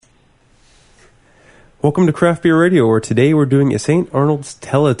Welcome to Craft Beer Radio, where today we're doing a St. Arnold's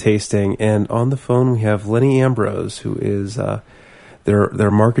Teletasting, and on the phone we have Lenny Ambrose, who is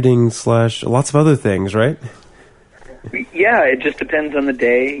their marketing / lots of other things, right? Yeah, it just depends on the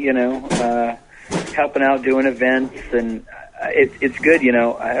day, helping out, doing events, and it's good,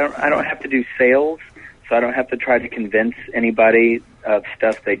 I don't have to do sales, so I don't have to try to convince anybody of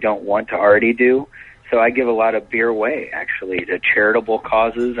stuff they don't want to already do. So I give a lot of beer away, actually, to charitable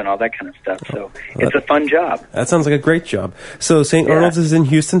causes and all that kind of stuff. So it's a fun job. That sounds like a great job. So St. Arnold's is in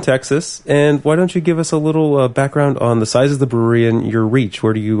Houston, Texas, and why don't you give us a little background on the size of the brewery and your reach?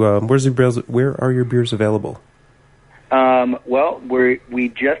 Where are your beers available? Well, we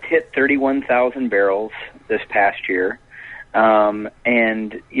just hit 31,000 barrels this past year, and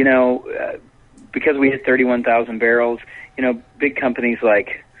because we hit 31,000 barrels, big companies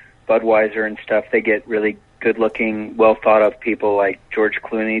like Budweiser and stuff, they get really good-looking, well-thought-of people like George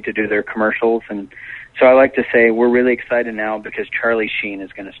Clooney to do their commercials. And so I like to say we're really excited now because Charlie Sheen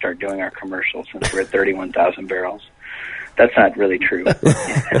is going to start doing our commercials since we're at 31,000 barrels. That's not really true. I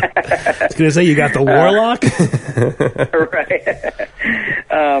was going to say, you got the Warlock? Right.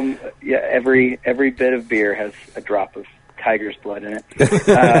 Every bit of beer has a drop of tiger's blood in it.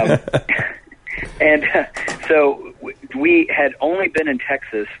 And so we had only been in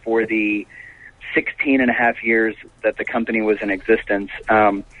Texas for the 16 and a half years that the company was in existence.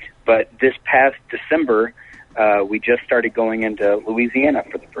 But this past December, we just started going into Louisiana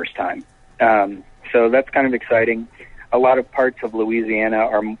for the first time. So that's kind of exciting. A lot of parts of Louisiana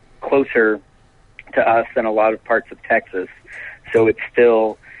are closer to us than a lot of parts of Texas. So it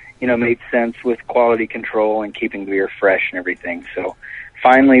still, made sense with quality control and keeping beer fresh and everything. So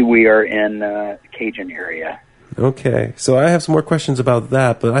finally, we are in the Cajun area. Okay, so I have some more questions about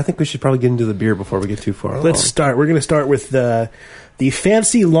that, but I think we should probably get into the beer before we get too far along. Let's start. We're going to start with the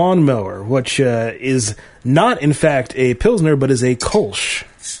fancy lawnmower, which is not, in fact, a Pilsner, but is a Kolsch.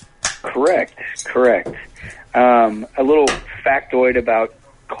 Correct. A little factoid about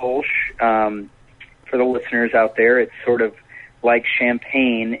Kolsch for the listeners out there. It's sort of like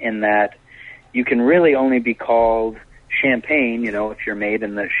champagne in that you can really only be called Champagne, if you're made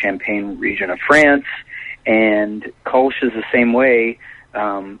in the Champagne region of France, and Kolsch is the same way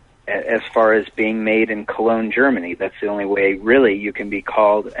as far as being made in Cologne, Germany. That's the only way, really, you can be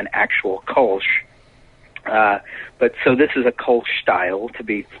called an actual Kolsch. But so this is a Kolsch style, to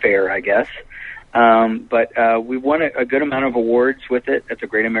be fair, I guess. But we won a good amount of awards with it at the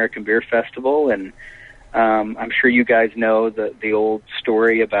Great American Beer Festival, and I'm sure you guys know the old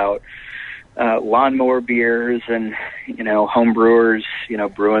story about lawnmower beers and, home brewers,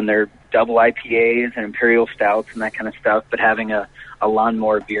 brewing their double IPAs and imperial stouts and that kind of stuff, but having a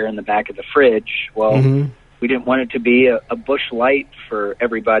lawnmower beer in the back of the fridge. Well, we didn't want it to be a Busch Light for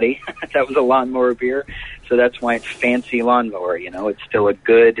everybody. That was a lawnmower beer. So that's why it's fancy lawnmower. It's still a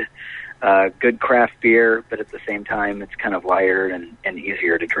good craft beer, but at the same time, it's kind of lighter and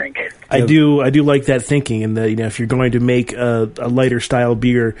easier to drink. I do like that thinking, and that if you're going to make a lighter style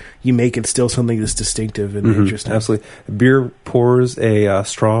beer, you make it still something that's distinctive and interesting. Absolutely, beer pours a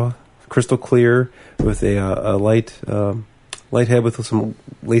straw, crystal clear, with a light head with some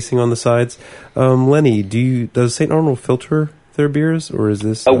lacing on the sides. Lenny, does St. Arnold filter their beers, or is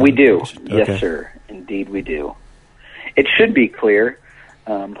this? We do. Okay. Yes, sir. Indeed, we do. It should be clear.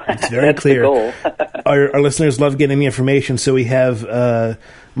 It's very clear. Our listeners love getting the information, so we have pale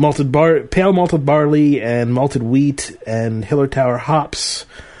malted barley and malted wheat and Hillertauer hops.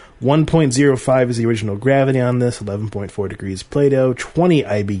 1.05 is the original gravity on this, 11.4 degrees Plato, 20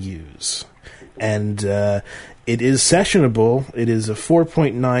 IBUs. And it is sessionable. It is a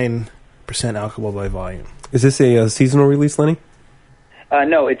 4.9% alcohol by volume. Is this a seasonal release, Lenny?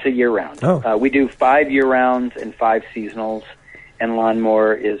 No, it's a year-round. Oh. We do 5 year-rounds and 5 seasonals. And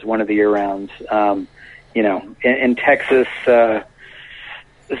lawnmower is one of the year-rounds. In Texas,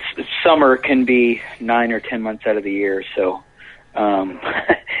 summer can be 9 or 10 months out of the year. So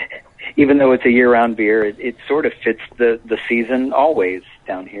even though it's a year-round beer, it sort of fits the season always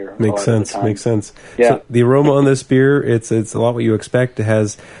down here. Makes sense. Yeah. So the aroma on this beer, it's a lot what you expect. It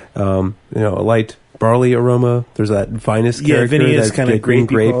has a light barley aroma. There's that finest character, that kind of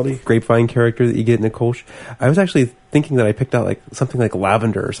grapevine character that you get in a Kolsch. I was actually thinking that I picked out like something like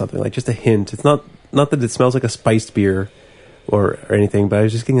lavender or something, like just a hint. It's not that it smells like a spiced beer or anything, but I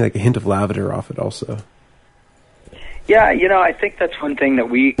was just getting like a hint of lavender off it also. Yeah, I think that's one thing that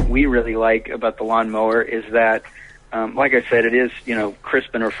we really like about the lawnmower is that, like I said, it is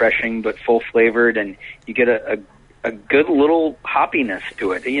crisp and refreshing, but full flavored, and you get a a good little hoppiness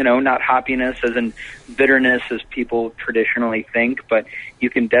to it. Not hoppiness as in bitterness as people traditionally think, but you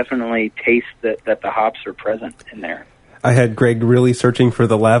can definitely taste that the hops are present in there. I had Greg really searching for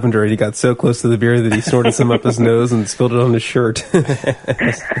the lavender, and he got so close to the beer that he snorted some up his nose and spilled it on his shirt.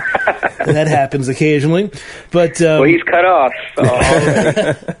 That happens occasionally, but well, he's cut off. So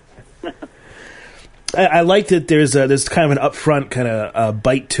I like that there's kind of an upfront kind of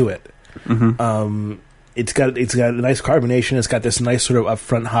bite to it. Mm-hmm. It's got a nice carbonation. It's got this nice sort of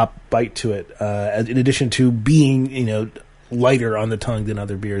upfront hop bite to it. In addition to being lighter on the tongue than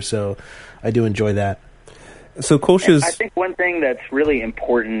other beers, so I do enjoy that. So Kolsch's, I think one thing that's really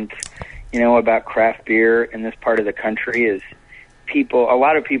important, about craft beer in this part of the country is a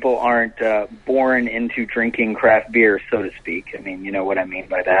lot of people aren't born into drinking craft beer, so to speak. I mean, you know what I mean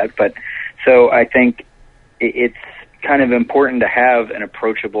by that. But so I think it's kind of important to have an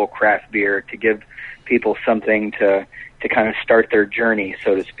approachable craft beer to give people something to kind of start their journey,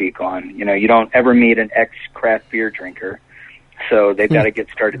 so to speak, on. You don't ever meet an ex-craft beer drinker, so they've got to get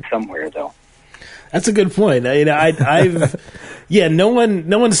started somewhere, though. That's a good point. No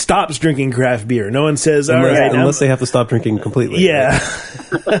one stops drinking craft beer. No one says, all right, unless they have to stop drinking completely. Yeah.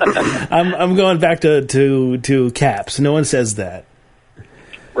 I'm going back to caps. No one says that.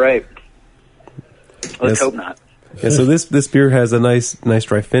 Right. Let's hope not. Yeah, so this beer has a nice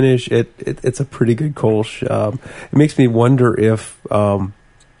dry finish. It's a pretty good Kolsch. It makes me wonder if the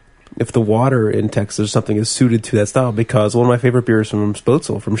water in Texas or something is suited to that style, because one of my favorite beers from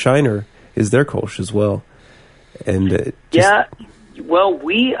Spotzel, from Shiner, is their Kolsch as well. And well,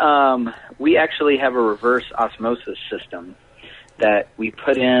 we actually have a reverse osmosis system that we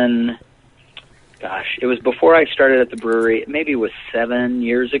put in. Gosh, it was before I started at the brewery. Maybe it was 7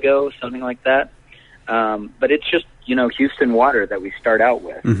 years ago, something like that. But it's just Houston water that we start out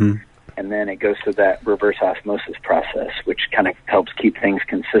with, mm-hmm. and then it goes through that reverse osmosis process, which kind of helps keep things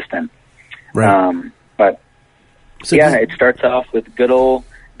consistent. Right. But it starts off with good old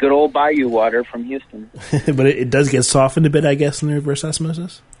bayou water from Houston. But it does get softened a bit, I guess, in the reverse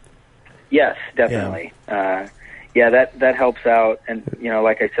osmosis? Yes, definitely. Yeah. That helps out. And,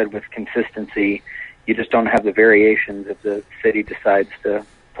 like I said, with consistency, you just don't have the variations if the city decides to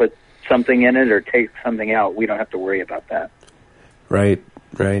put something in it or take something out. We don't have to worry about that. Right.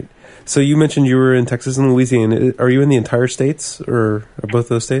 So you mentioned you were in Texas and Louisiana. Are you in the entire states, or both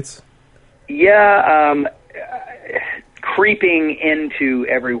those states? Yeah, creeping into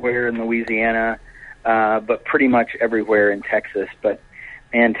everywhere in Louisiana, but pretty much everywhere in Texas. But,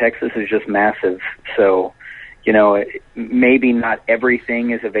 man, Texas is just massive. So, maybe not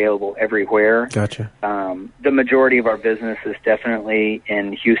everything is available everywhere. Gotcha. The majority of our business is definitely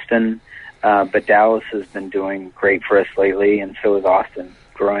in Houston, but Dallas has been doing great for us lately, and so is Austin,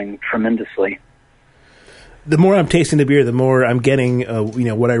 growing tremendously. The more I'm tasting the beer, the more I'm getting,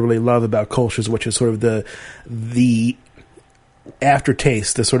 what I really love about Kolsch's, which is sort of the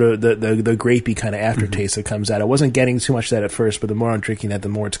aftertaste, the sort of the grapey kind of aftertaste that comes out. I wasn't getting too much of that at first, but the more I'm drinking that, the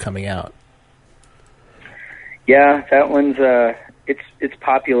more it's coming out. Yeah, that one's it's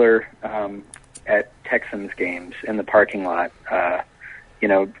popular at Texans games in the parking lot.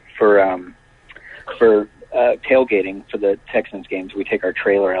 For tailgating for the Texans games, we take our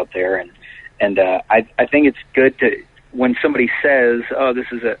trailer out there, and I think it's good to, when somebody says, "Oh, this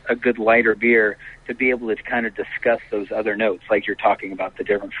is a good lighter beer," to be able to kind of discuss those other notes, like you're talking about the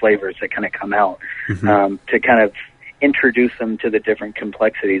different flavors that kind of come out, mm-hmm. To kind of introduce them to the different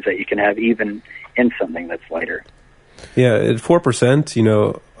complexities that you can have even in something that's lighter. Yeah, at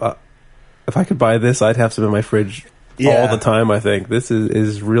 4%, if I could buy this, I'd have some in my fridge all the time. I think this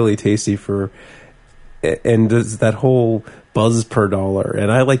is really tasty and does that whole buzz per dollar,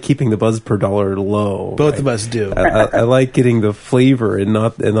 and I like keeping the buzz per dollar low. Both of us do. I like getting the flavor and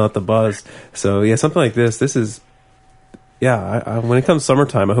not the buzz. So yeah, something like this is. Yeah, when it comes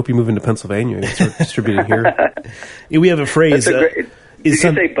summertime, I hope you move into Pennsylvania and start distributing here. We have a phrase. Did you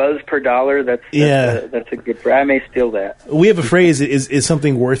say buzz per dollar? That's a good phrase. I may steal that. We have a phrase, is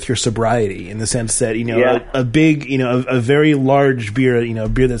something worth your sobriety, in the sense that, a big, a very large beer, a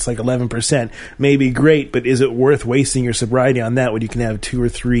beer that's like 11% may be great, but is it worth wasting your sobriety on that when you can have 2 or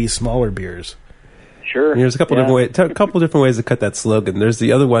 3 smaller beers? Sure. And there's a couple different ways to cut that slogan. There's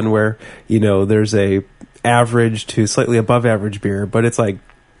the other one where, there's a average to slightly above average beer, but it's like,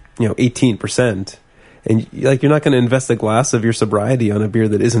 18%. And you're not going to invest a glass of your sobriety on a beer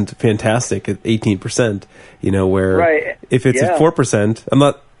that isn't fantastic at 18%, where right. if it's at 4%, I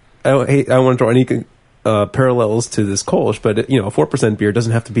don't want to draw any parallels to this Kolsch, but a 4% beer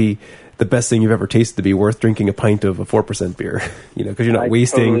doesn't have to be the best thing you've ever tasted to be worth drinking a pint of a 4% beer. Because you're not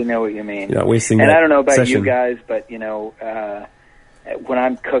wasting. I totally know what you mean. You're not wasting. And that I don't know about session. you guys, but when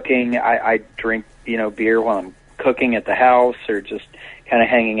I'm cooking, I drink beer while I'm cooking at the house or just kind of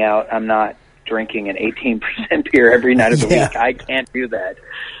hanging out. I'm not drinking an 18% beer every night of the week. I can't do that.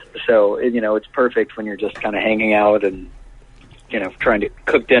 So it's perfect when you're just kind of hanging out and trying to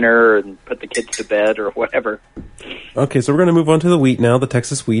cook dinner and put the kids to bed or whatever. Okay, so we're going to move on to the wheat now, the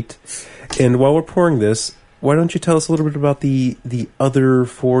Texas wheat. And while we're pouring this, why don't you tell us a little bit about the other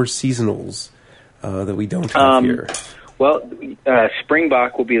 4 seasonals that we don't have here? Well,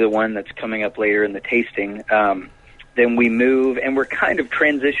 Springbok will be the one that's coming up later in the tasting. Then we move, and we're kind of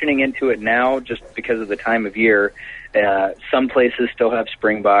transitioning into it now just because of the time of year. Some places still have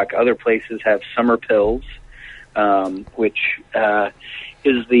Springbok. Other places have Summer Pils, which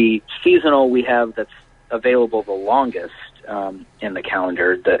is the seasonal we have that's available the longest in the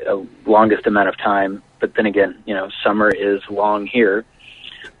calendar, the longest amount of time. But then again, summer is long here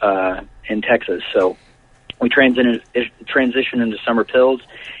in Texas. So we transition into Summer Pils,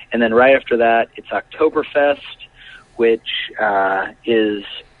 and then right after that, it's Oktoberfest, which is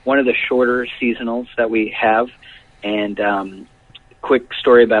one of the shorter seasonals that we have. And quick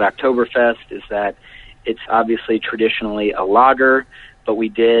story about Oktoberfest is that it's obviously traditionally a lager, but we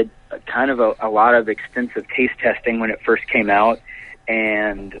did kind of a lot of extensive taste testing when it first came out,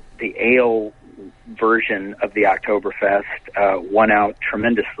 and the ale version of the Oktoberfest won out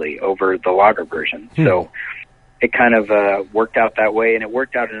tremendously over the lager version. So it kind of worked out that way, and it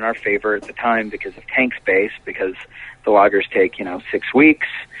worked out in our favor at the time because of tank space, because the lagers take 6 weeks,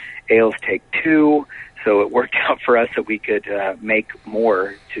 ales take 2. So it worked out for us that we could make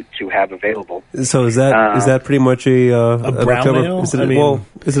more to have available. So is that pretty much a brown October, ale?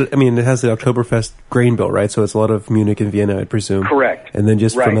 Is it, it has the Oktoberfest grain bill, right? So it's a lot of Munich and Vienna, I presume. Correct. And then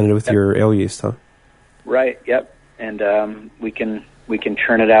just fermented with your ale yeast, huh? Right. Yep. And we can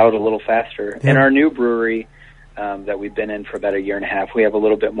churn it out a little faster. Yeah. In our new brewery that we've been in for about 1.5 years, we have a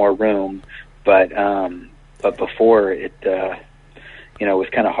little bit more room, but before it. It was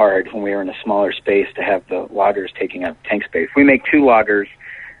kind of hard when we were in a smaller space to have the lagers taking up tank space. We make 2 lagers,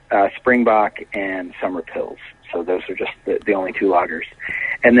 Springbok and Summer Pils. So those are just the only 2 lagers.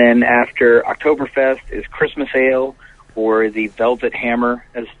 And then after Oktoberfest is Christmas Ale, or the Velvet Hammer,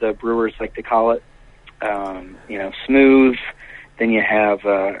 as the brewers like to call it. Smooth. Then you have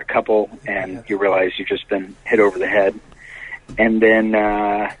a couple, and you realize you've just been hit over the head. And then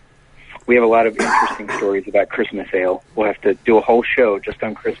we have a lot of interesting stories about Christmas Ale. We'll have to do a whole show just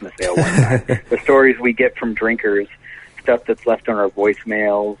on Christmas Ale one time. The stories we get from drinkers, stuff that's left on our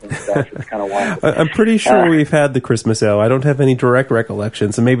voicemails and stuff. It's kind of wild. I'm pretty sure we've had the Christmas Ale. I don't have any direct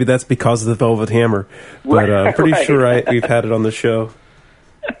recollections, and maybe that's because of the Velvet Hammer. But I'm pretty sure we've had it on the show.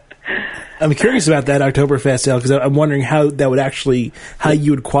 I'm curious about that Oktoberfest ale, because I'm wondering how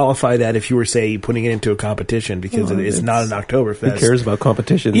you would qualify that if you were, say, putting it into a competition, because it's not an Oktoberfest. Who cares about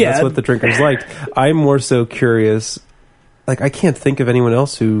competition? Yeah. That's what the drinkers liked. I'm more so curious, I can't think of anyone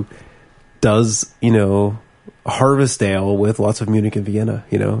else who does, harvest ale with lots of Munich and Vienna,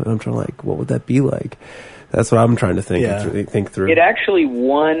 and I'm trying what would that be like? That's what I'm trying to think through. It actually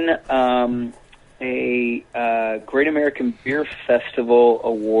won a Great American Beer Festival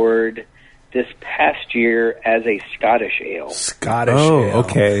award this past year as a Scottish ale. Scottish ale.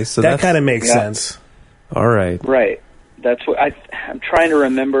 Okay. So that kind of makes sense. All right. Right. That's what I'm trying to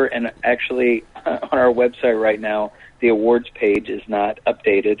remember, and actually on our website right now, the awards page is not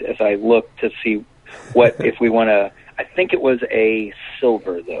updated as I look to see what if we want to. I think it was a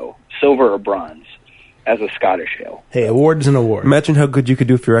silver or bronze as a Scottish ale. Hey, award's an award. Imagine how good you could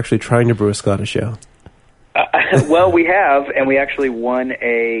do if you're actually trying to brew a Scottish ale. Well, we have, and we actually won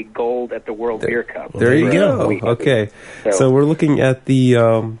a gold at the World Beer Cup. There you go. Okay. So we're looking at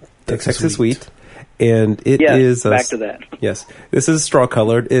the Texas wheat. And it is back to that. Yes, this is straw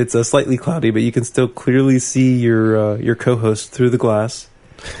colored. It's slightly cloudy, but you can still clearly see your co-host through the glass.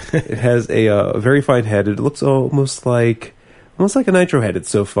 It has a very fine head. It looks almost like a nitro head. It's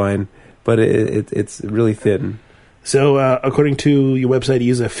so fine, but it's really thin. So, according to your website, you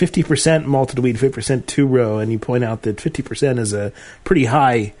use a 50% malted wheat, 50% two-row, and you point out that 50% is a pretty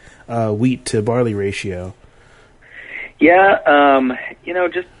high wheat to barley ratio. Yeah,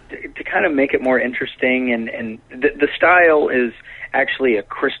 just to kind of make it more interesting, and the style is actually a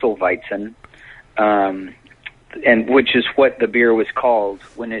Crystal Weizen, and which is what the beer was called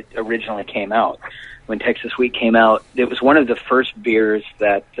when it originally came out. When Texas Wheat came out, it was one of the first beers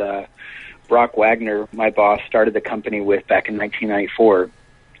that Brock Wagner, my boss, started the company with back in 1994.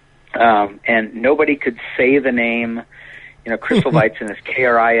 And nobody could say the name. Crystal Weizen is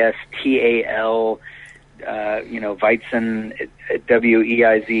Kristal, Weizen,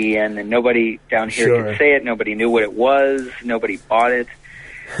 Weizen, and nobody down here could say it. Nobody knew what it was. Nobody bought it.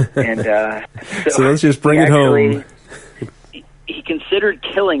 And so let's just bring it home. He considered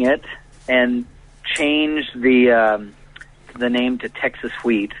killing it and changed the name to Texas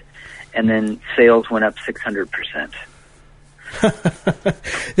Wheat, and then sales went up 600%.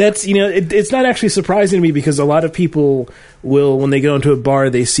 That's it's not actually surprising to me, because a lot of people will, when they go into a bar,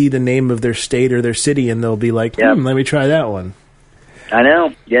 they see the name of their state or their city, and they'll be like, let me try that one. I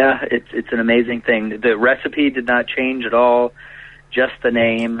know. Yeah, it's an amazing thing. The recipe did not change at all, just the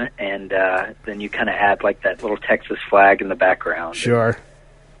name, and then you kind of add like that little Texas flag in the background. Sure.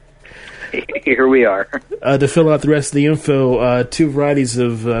 Here we are. To fill out the rest of the info, 2 varieties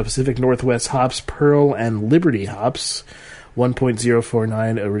of Pacific Northwest hops, Pearl and Liberty hops.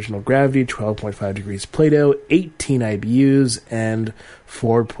 1.049 original gravity, 12.5 degrees Plato, 18 IBUs, and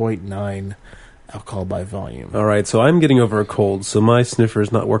 4.9 alcohol by volume. All right, so I'm getting over a cold, so my sniffer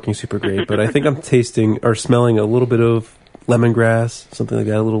is not working super great, but I think I'm tasting or smelling a little bit of lemongrass, something like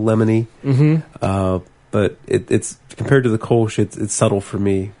that, a little lemony. Mm-hmm. But it's compared to the Kolsch, it's subtle for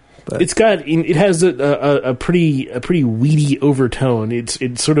me. But it has a pretty weedy overtone.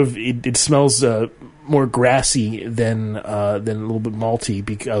 It smells more grassy than a little bit malty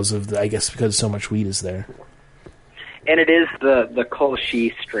because so much wheat is there. And it is the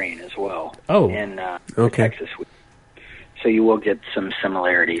Kolsch strain as well. Oh, in Texas wheat, so you will get some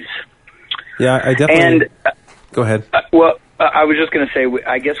similarities. Yeah, I definitely. And go ahead. I was just going to say,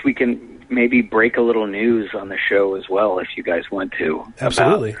 I guess we can maybe break a little news on the show as well, if you guys want to.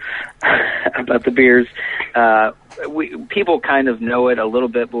 Absolutely. About the beers. People kind of know it a little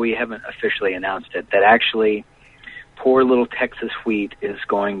bit, but we haven't officially announced it, that actually poor little Texas Wheat is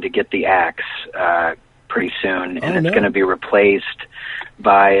going to get the axe pretty soon, and it's going to be replaced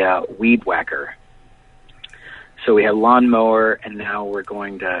by Weed Whacker. So we have Lawnmower, and now we're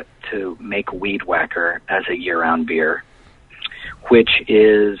going to make Weed Whacker as a year-round beer, which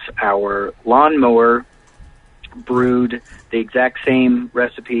is our Lawnmower brewed the exact same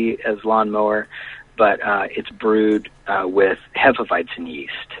recipe as Lawnmower, but it's brewed with Hefeweizen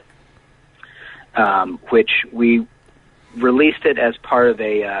yeast, which we released it as part of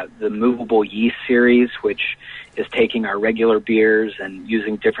the movable yeast series, which is taking our regular beers and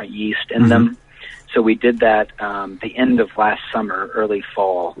using different yeast in them. So we did that the end of last summer, early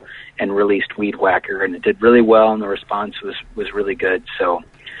fall, and released Weed Whacker, and it did really well, and the response was really good. So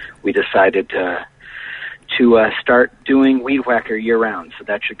we decided to start doing Weed Whacker year-round, so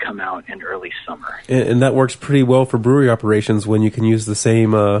that should come out in early summer. And that works pretty well for brewery operations when you can use the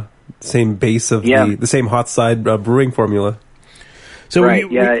same base of the same hot side brewing formula. So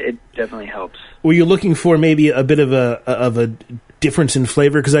it definitely helps. Were you looking for maybe a bit of a difference in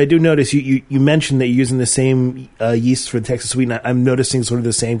flavor? Because I do notice you mentioned that you're using the same yeast for the Texas Wheat, and I'm noticing sort of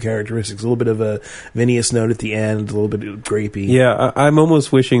the same characteristics, a little bit of a vinous note at the end, a little bit grapey. Yeah, I'm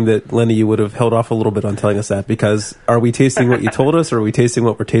almost wishing that, Lenny, you would have held off a little bit on telling us that, because are we tasting what you told us, or are we tasting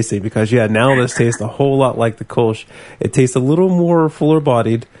what we're tasting? Because, now this tastes a whole lot like the Kolsch. It tastes a little more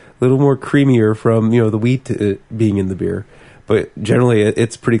fuller-bodied, a little more creamier from, the wheat being in the beer. But generally,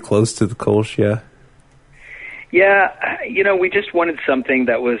 it's pretty close to the Kolsch, yeah. Yeah, we just wanted something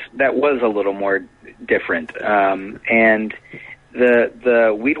that was a little more different, and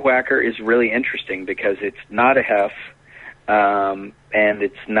the Weed Whacker is really interesting because it's not a hef, and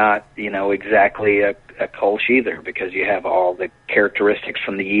it's not exactly a Kolsch either, because you have all the characteristics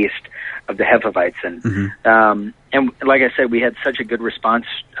from the yeast of the Hefeweizen. Mm-hmm. And like I said, we had such a good response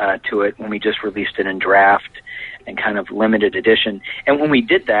to it when we just released it in draft and kind of limited edition. And when we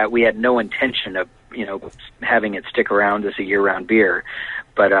did that, we had no intention of having it stick around as a year-round beer,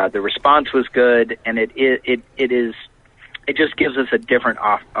 but the response was good, and it just gives us a different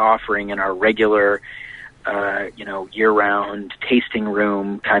offering in our regular, year-round tasting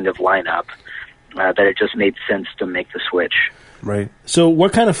room kind of lineup. That it just made sense to make the switch. Right. So,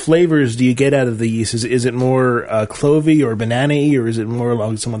 what kind of flavors do you get out of the yeast? Is it more clovey or banana-y, or is it more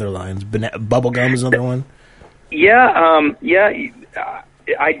along some other lines? Bubblegum is another one.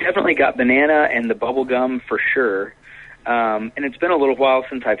 I definitely got banana and the bubblegum for sure. And it's been a little while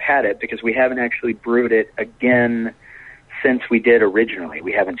since I've had it, because we haven't actually brewed it again since we did originally.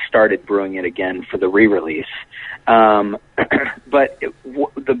 We haven't started brewing it again for the re-release. But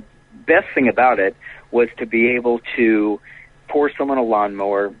the best thing about it was to be able to pour someone a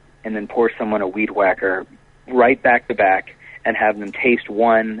Lawnmower and then pour someone a Weed Whacker right back to back, and have them taste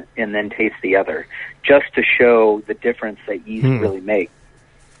one and then taste the other, just to show the difference that yeast really make.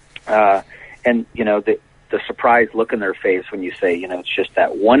 And, the surprised look in their face when you say, it's just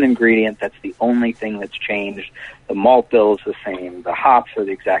that one ingredient, that's the only thing that's changed. The malt bill is the same. The hops are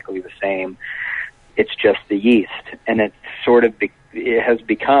exactly the same. It's just the yeast. And it sort of it has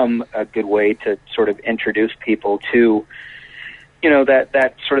become a good way to sort of introduce people to,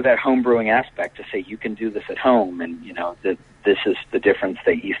 that sort of that home brewing aspect, to say you can do this at home, and, that this is the difference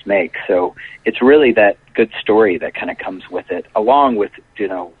that yeast makes. So it's really that good story that kind of comes with it, along with,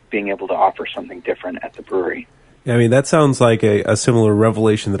 being able to offer something different at the brewery. Yeah, I mean, that sounds like a similar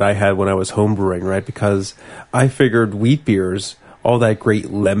revelation that I had when I was home brewing, right? Because I figured wheat beers, all that great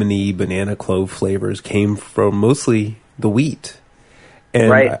lemony, banana clove flavors came from mostly the wheat. And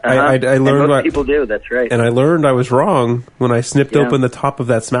right. I learned, and most people do, that's right. And I learned I was wrong when I snipped open the top of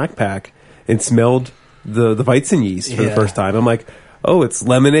that smack pack and smelled the Weizen yeast for the first time. I'm like, oh, it's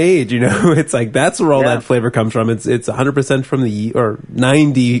lemonade, It's like, that's where all that flavor comes from. It's 100% from the yeast, or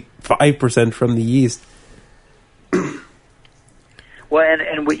 95% from the yeast. Well,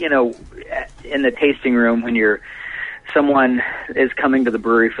 and we, in the tasting room, when someone is coming to the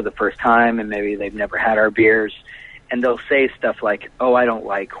brewery for the first time, and maybe they've never had our beers, and they'll say stuff like, oh, I don't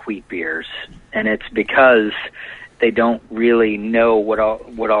like wheat beers. And it's because they don't really know what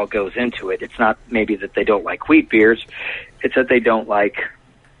all goes into it. It's not maybe that they don't like wheat beers. It's that they don't like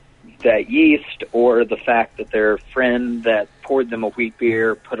that yeast, or the fact that their friend that poured them a wheat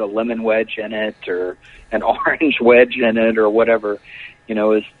beer put a lemon wedge in it, or an orange wedge in it, or whatever,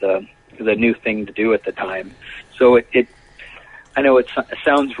 is the new thing to do at the time. So I know it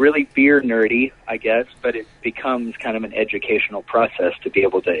sounds really beer nerdy, I guess, but it becomes kind of an educational process to be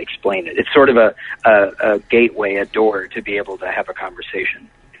able to explain it. It's sort of a gateway, a door to be able to have a conversation.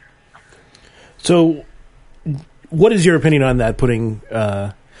 So, what is your opinion on that?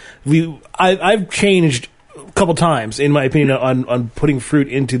 I've changed a couple times, in my opinion, on putting fruit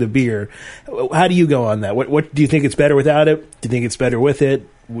into the beer. How do you go on that? What do you think? It's better without it? Do you think it's better with it?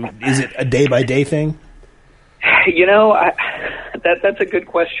 Is it a day by day thing? That's a good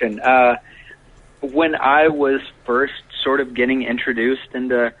question. When I was first sort of getting introduced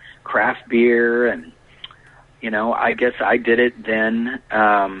into craft beer, and I guess I did it then.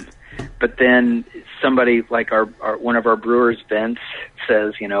 But then somebody like one of our brewers, Vince,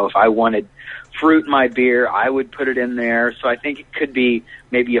 says, if I wanted fruit in my beer, I would put it in there. So I think it could be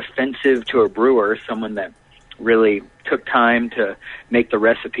maybe offensive to a brewer, someone that really took time to make the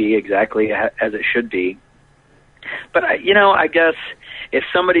recipe exactly as it should be. But, I guess if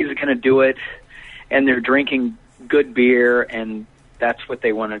somebody's going to do it and they're drinking good beer and that's what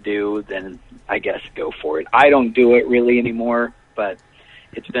they want to do, then I guess go for it. I don't do it really anymore, but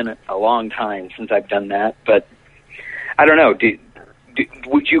it's been a long time since I've done that. But I don't know.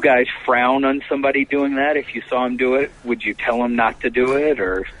 Would you guys frown on somebody doing that if you saw them do it? Would you tell them not to do it,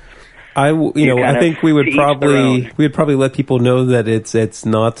 or? I think we would probably let people know that it's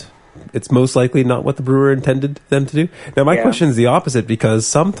not. It's most likely not what the brewer intended them to do. Now, my question is the opposite, because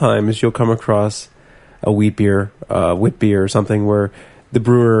sometimes you'll come across a wheat beer, wit beer, or something where the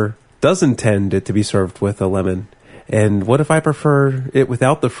brewer does intend it to be served with a lemon. And what if I prefer it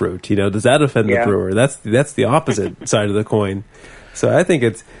without the fruit? Does that offend the brewer? That's the opposite side of the coin. So I think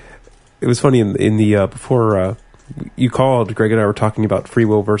it was funny in the before you called, Greg and I were talking about free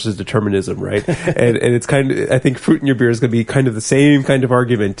will versus determinism, right? and it's kind of, I think fruit in your beer is going to be kind of the same kind of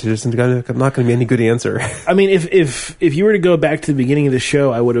argument. Just not going to be any good answer. I mean, if you were to go back to the beginning of the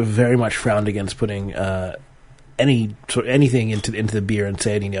show, I would have very much frowned against putting anything into the beer and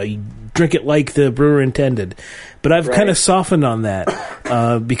said, you drink it like the brewer intended. But I've kind of softened on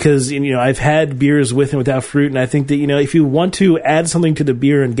that because I've had beers with and without fruit, and I think that if you want to add something to the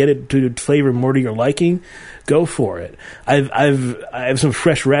beer and get it to flavor more to your liking, go for it. I have some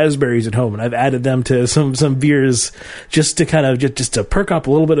fresh raspberries at home, and I've added them to some beers just to kind of just to perk up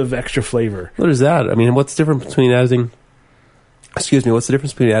a little bit of extra flavor. What is that? I mean, what's the difference between adding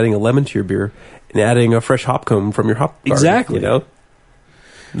a lemon to your beer and adding a fresh hop cone from your hop garden? Exactly.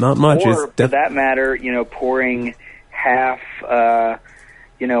 Not much. Or, for that matter, pouring half, a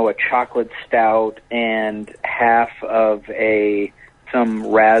chocolate stout and half of some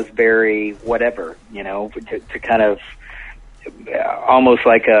raspberry whatever, to kind of almost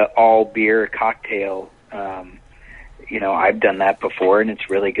like a all beer cocktail. I've done that before, and it's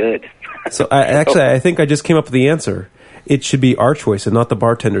really good. So I think I just came up with the answer. It should be our choice and not the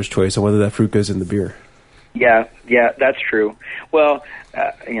bartender's choice on whether that fruit goes in the beer. Yeah, that's true. Well,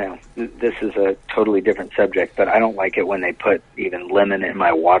 this is a totally different subject, but I don't like it when they put even lemon in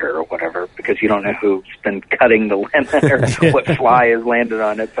my water or whatever, because you don't know who's been cutting the lemon or what fly has landed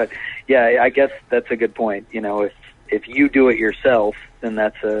on it. But yeah, I guess that's a good point. If if you do it yourself, then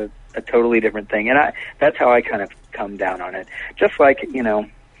that's a totally different thing. And that's how I kind of come down on it. Just like,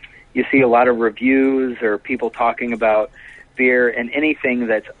 you see a lot of reviews or people talking about beer, and anything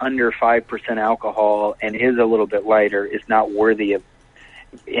that's under 5% alcohol and is a little bit lighter is not worthy of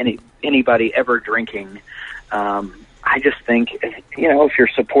anybody ever drinking. I just think, if you're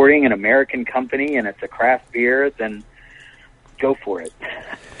supporting an American company and it's a craft beer, then go for it.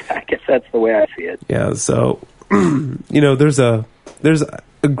 I guess that's the way I see it. Yeah. So, there's a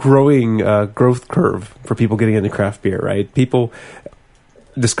growing growth curve for people getting into craft beer, right? People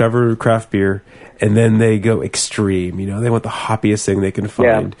discover craft beer and then they go extreme. They want the hoppiest thing they can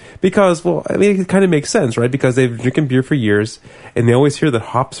find. Yeah. Because, it kind of makes sense, right? Because they've been drinking beer for years and they always hear that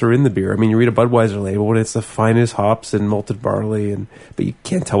hops are in the beer. You read a Budweiser label and it's the finest hops and malted barley, but you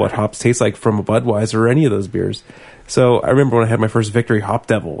can't tell what hops taste like from a Budweiser or any of those beers. So I remember when I had my first Victory Hop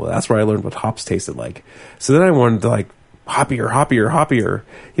Devil, that's where I learned what hops tasted like. So then I wanted to hoppier. I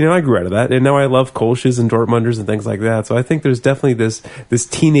grew out of that, and now I love Kolsch's and Dortmunders and things like that. So I think there's definitely this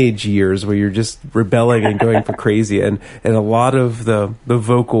teenage years where you're just rebelling and going for crazy, and a lot of the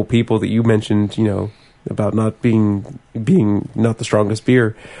vocal people that you mentioned, about not being not the strongest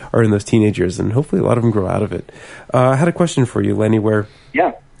beer, are in those teenage years, and hopefully a lot of them grow out of it. I had a question for you, Lenny, where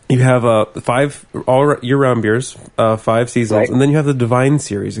you have 5 all year-round beers, 5 seasons, right, and then you have the Divine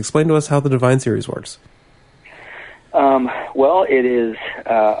Series. Explain to us how the Divine Series works. Well, it is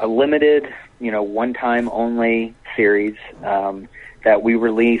a limited, one-time only series that we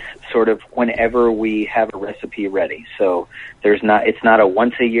release sort of whenever we have a recipe ready. So it's not a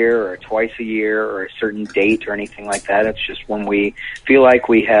once a year or twice a year or a certain date or anything like that. It's just when we feel like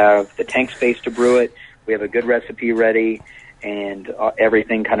we have the tank space to brew it, we have a good recipe ready, and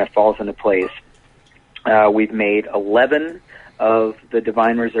everything kind of falls into place. We've made 11 of the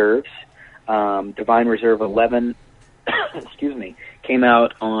Divine Reserves. Divine Reserve 11 came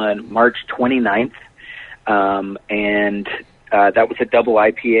out on March 29th, and that was a double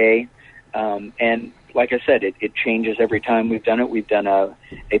IPA. And like I said, it changes every time we've done it. We've done a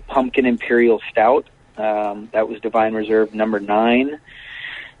Pumpkin Imperial Stout. That was Divine Reserve number 9.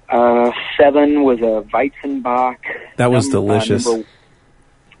 7 was a Weizenbach. That was delicious.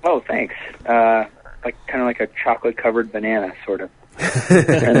 Oh, thanks. Kind of like a chocolate-covered banana, sort of.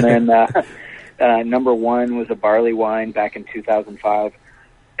 And then number 1 was a barley wine back in 2005.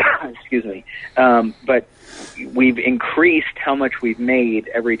 Excuse me. But we've increased how much we've made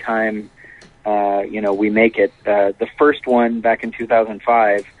every time, we make it. The first one back in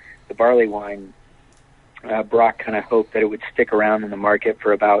 2005, the barley wine, Brock kind of hoped that it would stick around in the market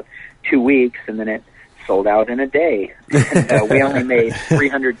for about 2 weeks, and then it sold out in a day. We only made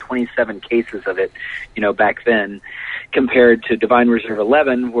 327 cases of it, back then, compared to Divine Reserve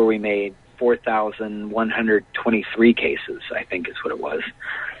 11, where we made 4,123 cases, I think is what it was.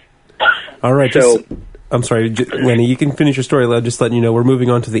 All right. So, I'm sorry, Lenny, you can finish your story. I'll just letting you know we're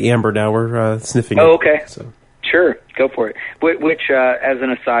moving on to the amber now. We're sniffing it. Oh, okay. So. Sure, go for it. Which, as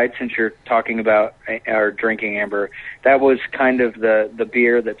an aside, since you're talking about our drinking amber, that was kind of the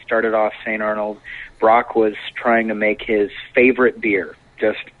beer that started off St. Arnold. Brock was trying to make his favorite beer,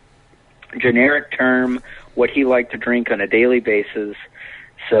 just generic term, what he liked to drink on a daily basis.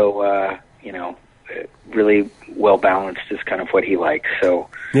 So, really well balanced is kind of what he likes. So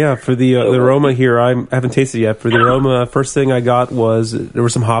yeah, for the aroma here, I haven't tasted it yet. For the aroma, first thing I got was there were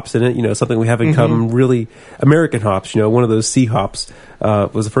some hops in it. Something we haven't come really American hops. One of those sea hops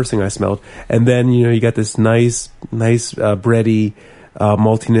was the first thing I smelled, and then you got this nice bready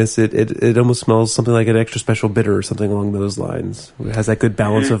maltiness. It almost smells something like an extra special bitter or something along those lines. It has that good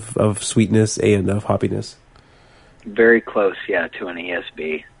balance of sweetness and of hoppiness. Very close, yeah, to an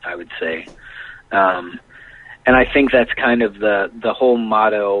ESB, I would say. And I think that's kind of the whole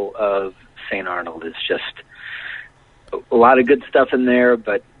motto of St. Arnold is just a lot of good stuff in there,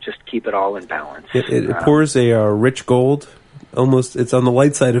 but just keep it all in balance. It pours a rich gold. Almost, it's on the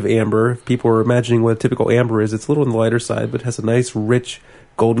light side of amber. If people are imagining what a typical amber is, it's a little on the lighter side, but has a nice, rich,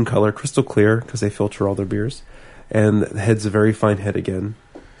 golden color, crystal clear, because they filter all their beers. And the head's a very fine head again.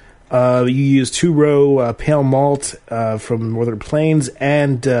 You use 2-row pale malt from Northern Plains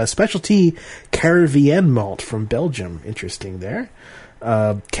and specialty Caravien malt from Belgium. Interesting there.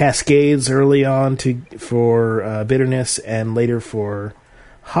 Cascades early on for bitterness and later for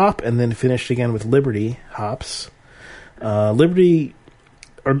hop, and then finished again with Liberty hops. Is Liberty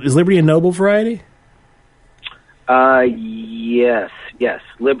a noble variety? Yes.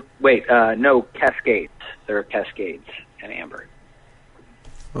 No, Cascades. There are Cascades and amber.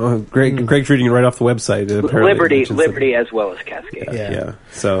 Greg's reading it right off the website. Liberty as well as Cascade. Yeah.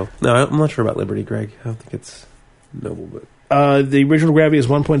 So, no, I'm not sure about Liberty, Greg. I don't think it's... noble, but the original gravity is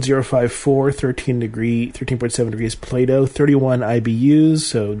 1.054, 13.7 degrees Plato, 31 IBUs,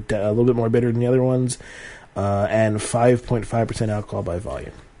 so a little bit more bitter than the other ones, and 5.5% alcohol by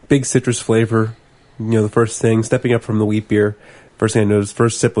volume. Big citrus flavor. The first thing, stepping up from the wheat beer, first thing I noticed,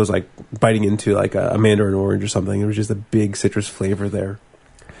 first sip was like biting into like a mandarin orange or something. There was just a big citrus flavor there.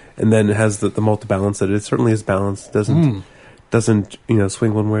 And then it has the malt to balance it. It certainly is balanced. Doesn't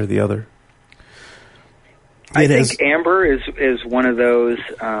swing one way or the other. I think amber is one of those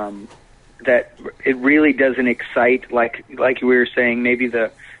that it really doesn't excite, like we were saying, maybe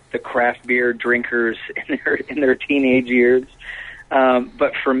the craft beer drinkers in their teenage years.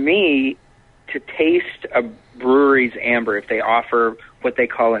 But for me, to taste a brewery's amber, if they offer what they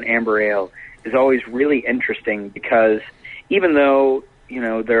call an amber ale, is always really interesting, because even though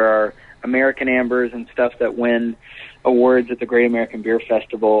there are American ambers and stuff that win awards at the Great American Beer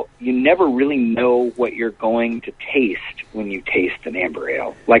Festival, you never really know what you're going to taste when you taste an amber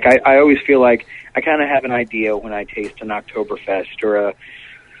ale. Like, I always feel like I kind of have an idea when I taste an Oktoberfest or a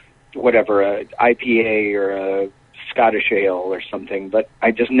IPA or a Scottish ale or something, but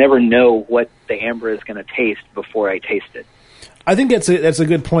I just never know what the amber is going to taste before I taste it. I think that's a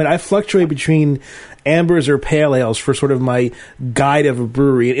good point. I fluctuate between ambers or pale ales for sort of my guide of a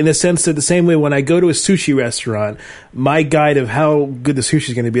brewery, in the sense that the same way when I go to a sushi restaurant, my guide of how good the sushi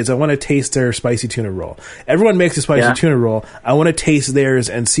is going to be is I want to taste their spicy tuna roll. Everyone makes a spicy tuna roll. I want to taste theirs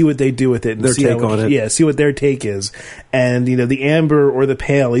and see what they do with it and see what their take is. And the amber or the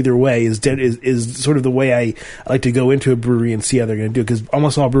pale, either way, is sort of the way I like to go into a brewery and see how they're going to do it, because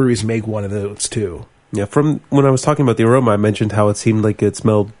almost all breweries make one of those too. Yeah, from when I was talking about the aroma, I mentioned how it seemed like it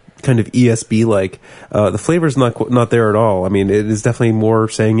smelled kind of ESB-like. The flavor's not there at all. I mean, it is definitely more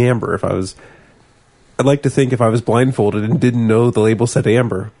saying amber. I'd like to think if I was blindfolded and didn't know the label said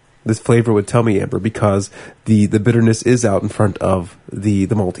amber, this flavor would tell me amber, because the bitterness is out in front of the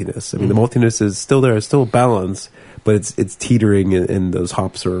maltiness. I mean, the maltiness is still there, it's still balance, but it's teetering, and those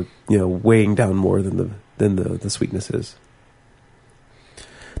hops are weighing down more than the sweetness is.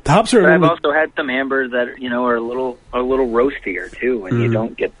 The hops are. But I've also had some ambers that are a little roastier too, and you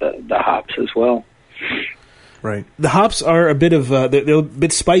don't get the hops as well. Right. The hops are a bit of they're a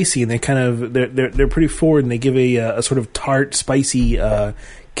bit spicy, and they're pretty forward, and they give a sort of tart, spicy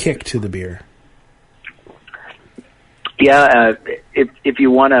kick to the beer. Yeah, if you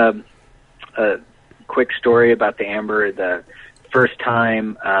want a quick story about the amber, the first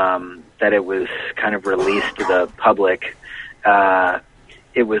time that it was kind of released to the public.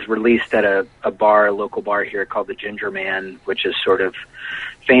 It was released at a local bar here called the Ginger Man, which is sort of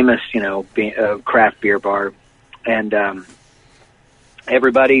famous, craft beer bar. And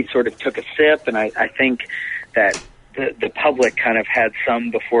everybody sort of took a sip, and I think that the public kind of had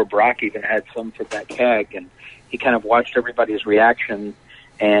some before Brock even had some for that keg, and he kind of watched everybody's reaction,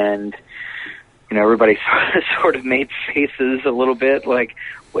 and everybody sort of made faces a little bit like,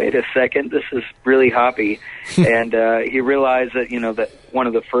 wait a second, this is really hoppy. And he realized that, that one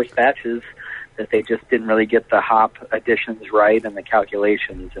of the first batches that they just didn't really get the hop additions right and the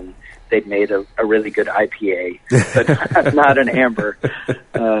calculations, and they'd made a really good IPA, but not an amber.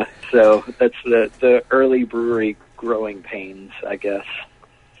 So that's the early brewery growing pains, I guess.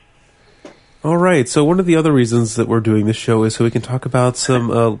 All right, so one of the other reasons that we're doing this show is so we can talk about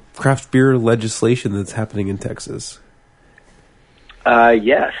some craft beer legislation that's happening in Texas.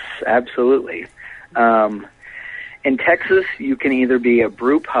 Yes, absolutely. In Texas, you can either be a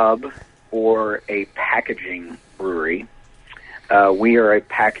brew pub or a packaging brewery. We are a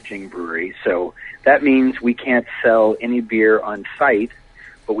packaging brewery, so that means we can't sell any beer on site,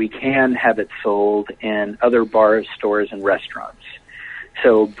 but we can have it sold in other bars, stores, and restaurants.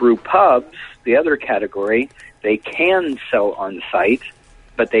 So brew pubs, the other category, they can sell on site,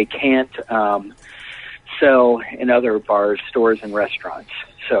 but they can't sell in other bars, stores, and restaurants.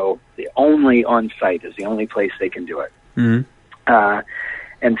 So the only on site is the only place they can do it. Mm-hmm.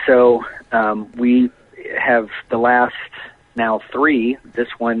 And so we have the last now 3, this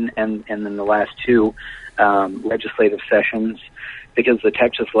one and then the last 2 legislative sessions, because the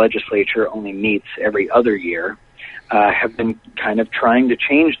Texas legislature only meets every other year, have been kind of trying to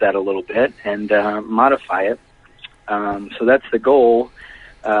change that a little bit and modify it. So that's the goal.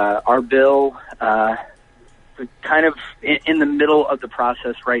 Our bill, kind of in the middle of the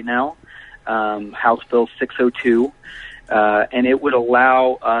process right now, House Bill 602, and it would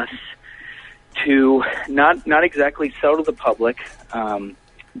allow us to not exactly sell to the public,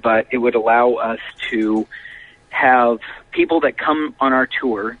 but it would allow us to have people that come on our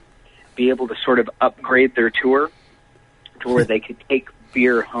tour be able to sort of upgrade their tour to where they could take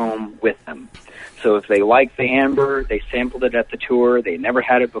beer home with them. So if they like the amber, they sampled it at the tour, they never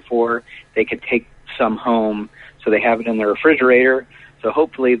had it before, they could take some home so they have it in their refrigerator. So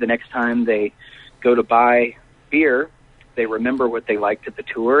hopefully the next time they go to buy beer, they remember what they liked at the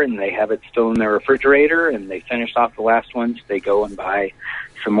tour and they have it still in their refrigerator, and they finished off the last ones, they go and buy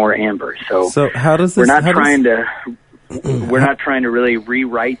some more amber. So how does this, we're not trying to really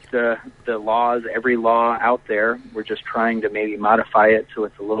rewrite the laws, every law out there. We're just trying to maybe modify it so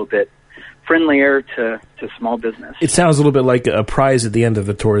it's a little bit friendlier to small business. It sounds a little bit like a prize at the end of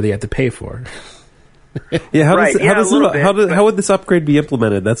the tour they have to pay for. Yeah, how would this upgrade be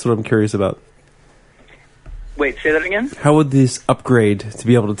implemented? That's what I'm curious about. Wait, say that again? How would this upgrade to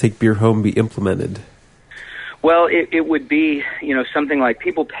be able to take beer home be implemented? Well, it would be, something like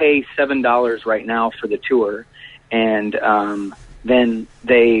people pay $7 right now for the tour, and then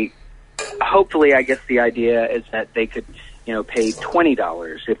they, hopefully, I guess the idea is that they could, pay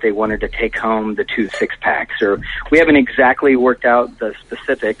 $20 if they wanted to take home the 2 6-packs. Or we haven't exactly worked out the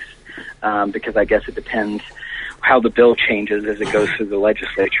specifics because I guess it depends how the bill changes as it goes through the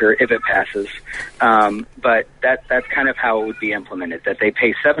legislature, if it passes. But that's kind of how it would be implemented, that they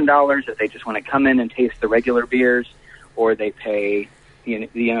pay $7 if they just want to come in and taste the regular beers, or they pay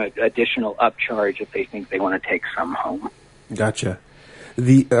the additional upcharge if they think they want to take some home. Gotcha.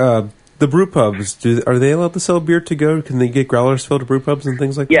 The brew pubs, are they allowed to sell beer to go? Can they get growlers filled to brew pubs and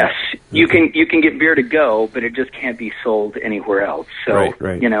things like that? Yes, you can get beer to go, but it just can't be sold anywhere else. So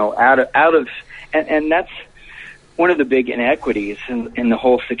right. Out of and that's one of the big inequities in the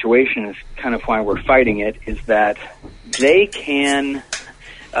whole situation, is kind of why we're fighting it, is that they can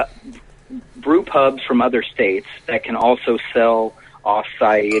brew pubs from other states that can also sell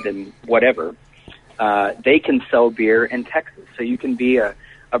off-site and whatever. They can sell beer in Texas. So you can be a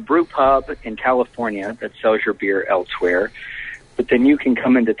brew pub in California that sells your beer elsewhere, but then you can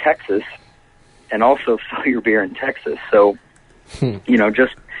come into Texas and also sell your beer in Texas. So,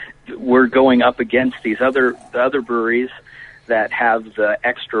 just we're going up against the other breweries that have the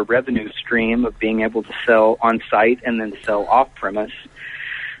extra revenue stream of being able to sell on site and then sell off premise.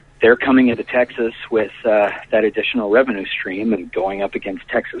 They're coming into Texas with that additional revenue stream and going up against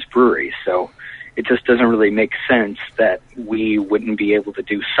Texas breweries. So it just doesn't really make sense that we wouldn't be able to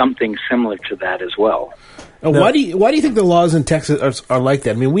do something similar to that as well. Why do you think the laws in Texas are like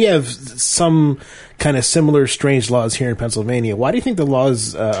that? I mean, we have some kind of similar strange laws here in Pennsylvania. Why do you think the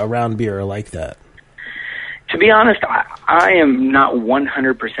laws around beer are like that? To be honest, I am not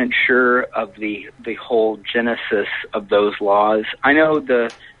 100% sure of the whole genesis of those laws. I know the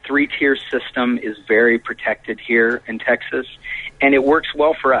 3-tier system is very protected here in Texas, and it works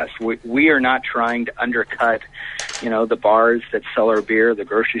well for us. We are not trying to undercut, the bars that sell our beer, the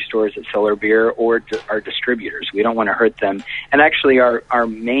grocery stores that sell our beer, or our distributors. We don't want to hurt them. And actually, our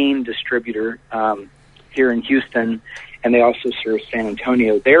main distributor here in Houston, and they also serve San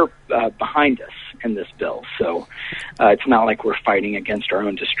Antonio, they're behind us in this bill. So it's not like we're fighting against our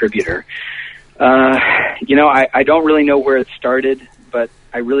own distributor. I don't really know where it started, but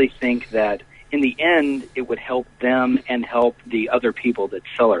I really think that in the end, it would help them and help the other people that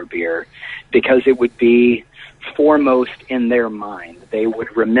sell our beer, because it would be foremost in their mind. They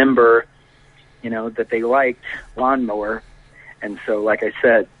would remember, that they liked Lawnmower. And so, like I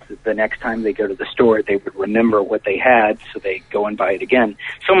said, the next time they go to the store, they would remember what they had, so they go and buy it again.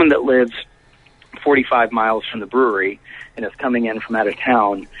 Someone that lives 45 miles from the brewery and is coming in from out of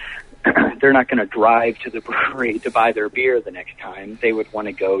town, they're not going to drive to the brewery to buy their beer the next time. They would want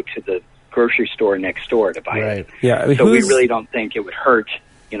to go to the grocery store next door to buy it. Yeah, I mean, so we really don't think it would hurt,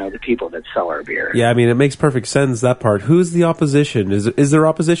 the people that sell our beer. Yeah, I mean, it makes perfect sense, that part. Who's the opposition? Is there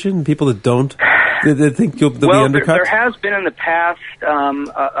opposition? People that don't, that think they'll be undercut? There has been in the past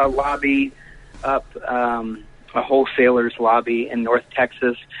a lobby up, a wholesaler's lobby in North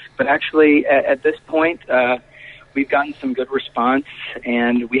Texas. But actually, at this point, we've gotten some good response,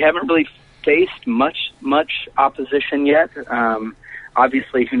 and we haven't really faced much opposition yet.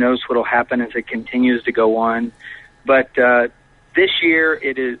 Obviously, who knows what will happen as it continues to go on. But this year,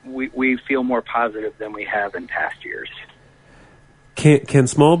 we feel more positive than we have in past years. Can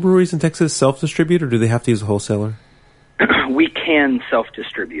small breweries in Texas self-distribute, or do they have to use a wholesaler? We can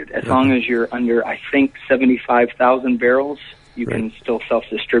self-distribute. As long as you're under, I think, 75,000 barrels, you can still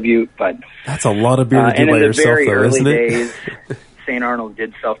self-distribute. But that's a lot of beer to do by yourself, though, isn't it? And in the very early days, St. Arnold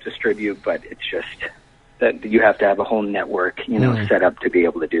did self-distribute, but it's just that you have to have a whole network, set up to be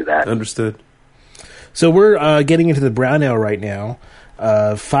able to do that. Understood. So we're getting into the brown ale right now.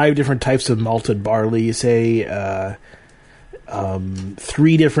 5 different types of malted barley. You say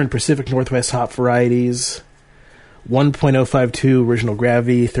 3 different Pacific Northwest hop varieties. 1.052 original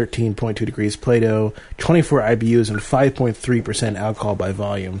gravity, 13.2 degrees Plato, 24 IBUs, and 5.3% alcohol by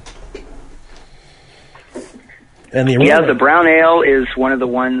volume. And the brown ale is one of the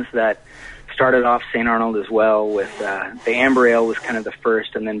ones that started off St. Arnold as well. With the amber ale was kind of the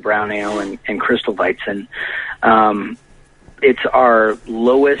first, and then brown ale and Crystal Weizen. It's our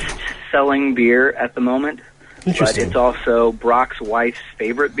lowest selling beer at the moment, but it's also Brock's wife's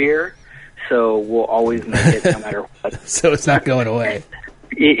favorite beer. So we'll always make it no matter what. So it's not going away.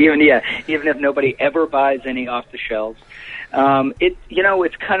 Even if nobody ever buys any off the shelves.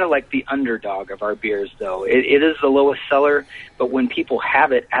 It's kind of like the underdog of our beers, though. It is the lowest seller, but when people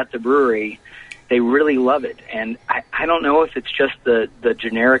have it at the brewery, they really love it. And I don't know if it's just the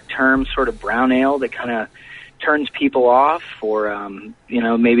generic term sort of brown ale that kind of turns people off, or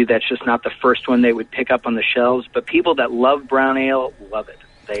maybe that's just not the first one they would pick up on the shelves. But people that love brown ale love it.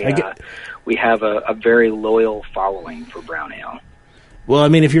 We have a very loyal following for brown ale. Well, I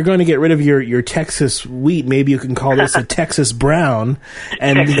mean, if you're going to get rid of your Texas wheat, maybe you can call this a Texas brown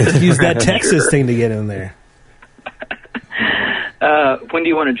and use that Texas thing to get in there. When do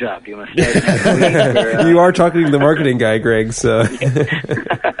you want a job? Do you want to start next week? Or, you are talking to the marketing guy, Greg, so...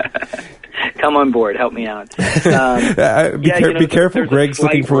 Come on board. Help me out. Be careful. Greg's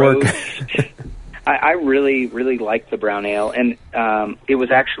looking for work. I really, really like the brown ale, and it was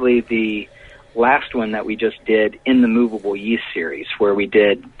actually the last one that we just did in the movable yeast series, where we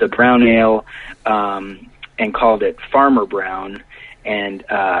did the brown ale and called it Farmer Brown, and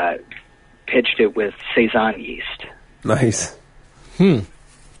pitched it with Saison yeast. Nice.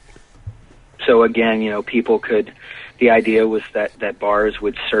 So again, people could. The idea was that bars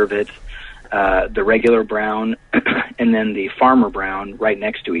would serve it. The regular brown and then the farmer brown right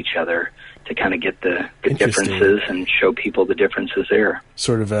next to each other to kind of get the differences and show people the differences there.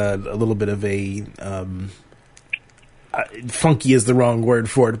 Sort of a little bit of a funky is the wrong word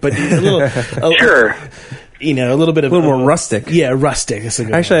for it, but a little, sure, a little bit of a little more rustic. Yeah, rustic.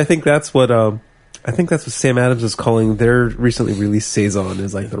 Actually, I think that's what Sam Adams is calling their recently released Saison,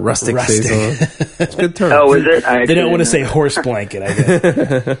 is like the rustic. Saison. It's a good term. Oh, is it? They don't want to say horse blanket, I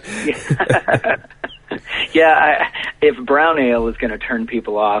guess. Yeah, if brown ale is going to turn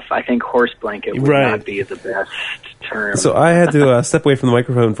people off, I think horse blanket would not be the best term. So I had to step away from the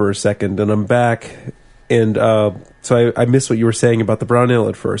microphone for a second, and I'm back. And so I missed what you were saying about the brown ale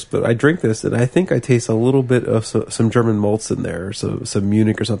at first, but I drink this, and I think I taste a little bit of some German malts in there, so some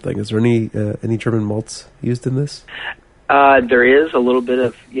Munich or something. Is there any German malts used in this? There is a little bit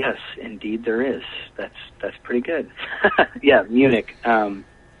of, yes, indeed there is. That's pretty good. Yeah, Munich,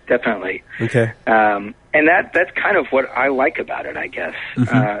 definitely. Okay. And that's kind of what I like about it, I guess.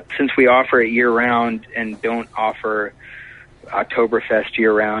 Since we offer it year-round and don't offer Oktoberfest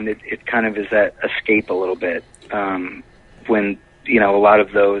year-round, it kind of is that escape a little bit when, a lot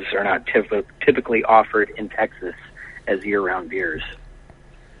of those are not typically offered in Texas as year-round beers.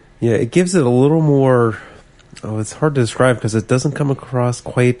 Yeah, it gives it a little more... Oh, it's hard to describe because it doesn't come across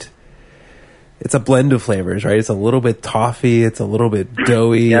quite... It's a blend of flavors, right? It's a little bit toffee, it's a little bit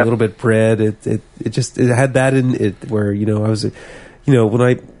doughy, a little bit bread. It had that in it where, I was, if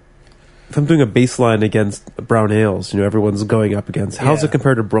I'm doing a baseline against brown ales, everyone's going up against, how's it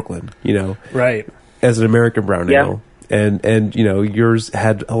compared to Brooklyn, Right. As an American brown ale. And yours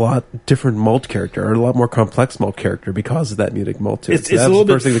had a lot different malt character, or a lot more complex malt character because of that Munich malt too. It's a little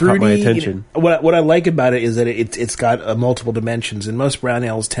bit fruity. That caught my attention. What I like about it is that it's got multiple dimensions, and most brown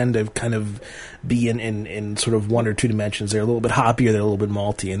ales tend to kind of be in sort of one or two dimensions. They're a little bit hoppier, they're a little bit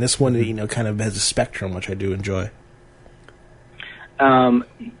malty, and this one kind of has a spectrum, which I do enjoy.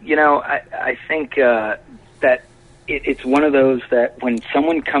 I think that it's one of those that when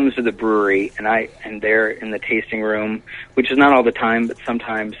someone comes to the brewery and they're in the tasting room, which is not all the time, but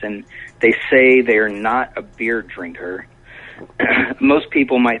sometimes, and they say they're not a beer drinker, most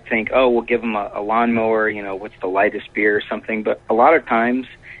people might think, oh, we'll give them a lawnmower, what's the lightest beer or something. But a lot of times,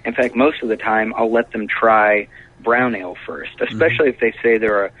 in fact, most of the time, I'll let them try brown ale first, especially if they say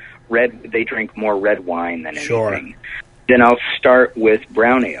they drink more red wine than anything. Sure. Then I'll start with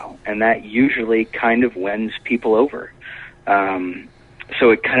brown ale, and that usually kind of wins people over. So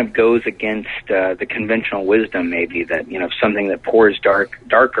it kind of goes against the conventional wisdom, maybe, that something that pours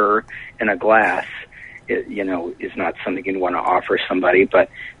darker in a glass, is not something you'd want to offer somebody. But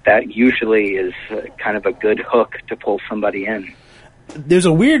that usually is kind of a good hook to pull somebody in. There's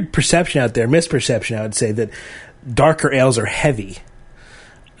a weird misperception, I would say, that darker ales are heavy.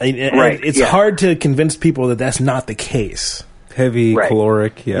 Right. It's hard to convince people that that's not the case. Heavy, Right.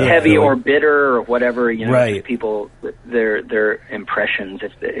 caloric, heavy or bitter or whatever, Right. people, their impressions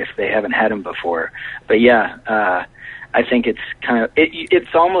if they haven't had them before. But I think it's kind of,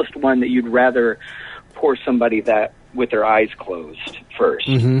 it's almost one that you'd rather pour somebody that with their eyes closed first.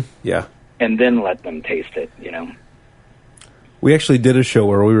 Mm-hmm. Yeah. And then let them taste it, We actually did a show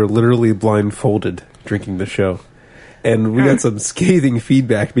where we were literally blindfolded drinking the show. And we got some scathing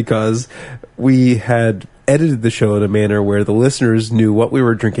feedback because we had edited the show in a manner where the listeners knew what we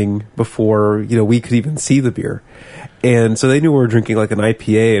were drinking before, we could even see the beer. And so they knew we were drinking like an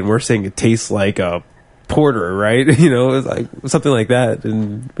IPA, and we're saying it tastes like a porter, right? It was like something like that.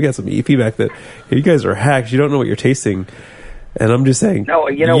 And we got some feedback that, hey, you guys are hacks. You don't know what you're tasting. And I'm just saying, no,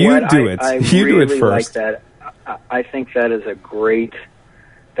 you what? do it. I You really do it first. like that. I think that's a great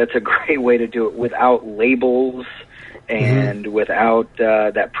way to do it without labels and without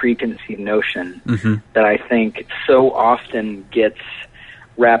that preconceived notion that I think so often gets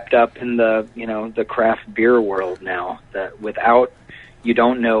wrapped up in the craft beer world now, that without, you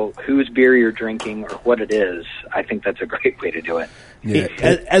don't know whose beer you're drinking or what it is. I think that's a great way to do it. Yeah.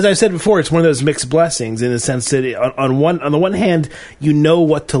 As I said before, it's one of those mixed blessings in the sense that on the one hand, you know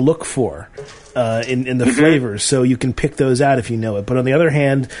what to look for in the flavors, so you can pick those out if you know it. But on the other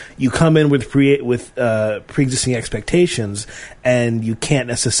hand, you come in with pre-existing expectations, and you can't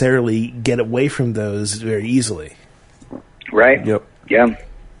necessarily get away from those very easily. Right? Yep. Yeah.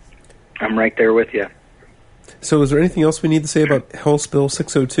 I'm right there with you. So is there anything else we need to say about House Bill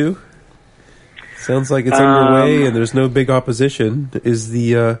 602? Sounds like it's underway and there's no big opposition. Is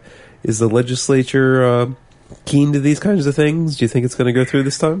the legislature keen to these kinds of things? Do you think it's going to go through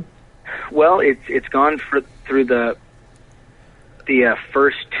this time? Well, it's gone through the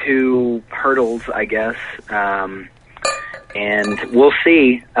first two hurdles, I guess, and we'll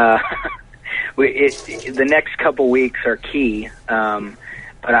see. The next couple weeks are key,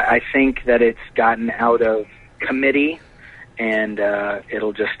 but I think that it's gotten out of committee, and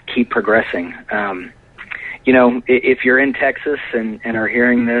it'll just keep progressing. If you're in Texas and are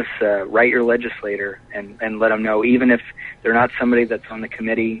hearing this, write your legislator and let them know, even if they're not somebody that's on the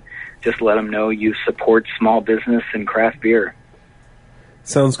committee, just let them know you support small business and craft beer.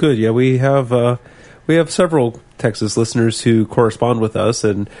 Sounds good. Yeah, we have several Texas listeners who correspond with us,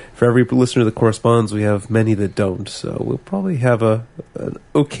 and for every listener that corresponds, we have many that don't. So we'll probably have an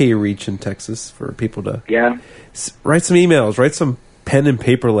okay reach in Texas for people to write some emails, write some pen and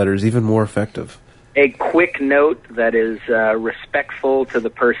paper letters, even more effective. A quick note that is respectful to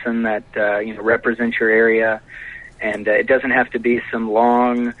the person that represents your area, and it doesn't have to be some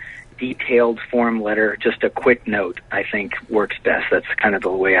long, detailed form letter. Just a quick note, I think, works best. That's kind of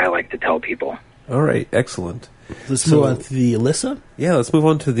the way I like to tell people. All right, excellent. Let's move on to the Alyssa. Yeah, let's move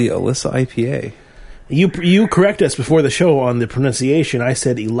on to the Alyssa IPA. You correct us before the show on the pronunciation. I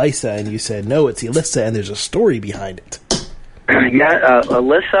said Elisa, and you said no, it's Alyssa, and there's a story behind it.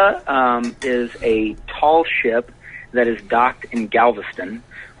 Alyssa is a tall ship that is docked in Galveston,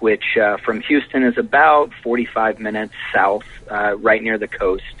 which from Houston is about 45 minutes south, right near the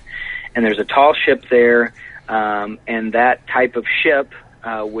coast. And there's a tall ship there, and that type of ship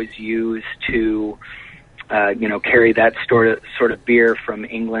was used to, carry that sort of beer from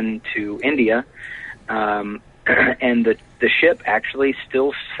England to India. And the ship actually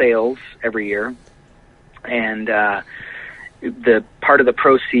still sails every year, and the part of the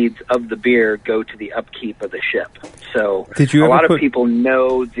proceeds of the beer go to the upkeep of the ship. So a lot of people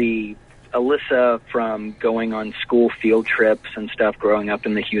know the Alyssa from going on school field trips and stuff growing up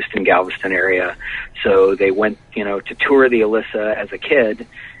in the Houston, Galveston area. So they went, to tour the Alyssa as a kid,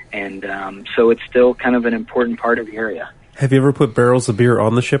 and so it's still kind of an important part of the area. Have you ever put barrels of beer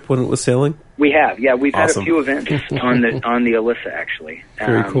on the ship when it was sailing? We have, yeah. We've Awesome. had a few events on the Alyssa, actually.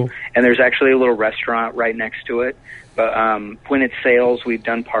 Very cool. And there's actually a little restaurant right next to it. But when it sails, we've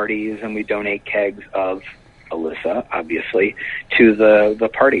done parties, and we donate kegs of Alyssa, obviously, to the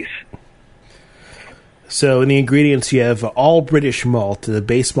parties. So in the ingredients, you have all British malt. The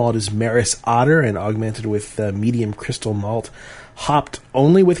base malt is Maris Otter and augmented with medium crystal malt, hopped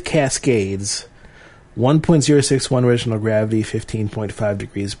only with Cascades, 1.061 original gravity, 15.5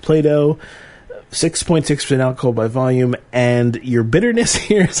 degrees Plato, 6.6% alcohol by volume, and your bitterness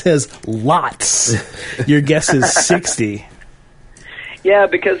here says lots. Your guess is 60. Yeah,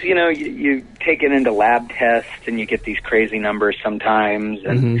 because, you take it into lab tests and you get these crazy numbers sometimes.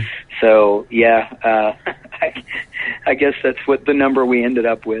 And so, yeah, I guess that's what the number we ended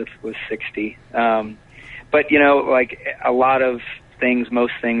up with was 60. But, like a lot of things,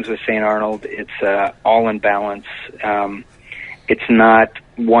 most things with St. Arnold, it's all in balance. It's not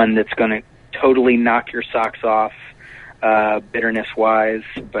one that's going to totally knock your socks off. bitterness-wise,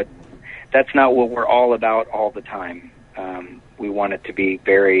 but that's not what we're all about all the time. We want it to be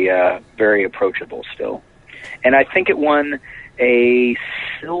very, very approachable still. And I think it won a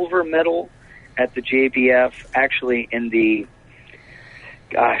silver medal at the JBF, actually in the,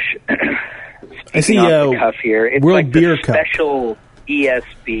 gosh, I see, off the cuff here. It's World like Beer the Cup. special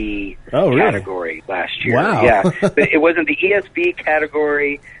ESB category last year. Wow. Yeah, but it wasn't the ESB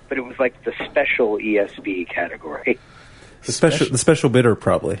category, but it was like the special ESB category. The special bitter,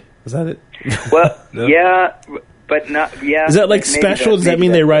 probably. Is that it? Well, No? Yeah, but not. Yeah. Is that like maybe special? Does that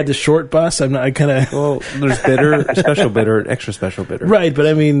mean they ride the short bus? I'm not. I kind of. Well, there's bitter, special bitter, and extra special bitter. Right, but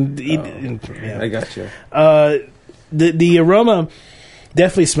I mean, Yeah. I got you. The aroma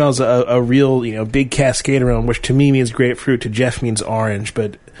definitely smells a real, big cascade aroma, which to me means grapefruit, to Jeff means orange,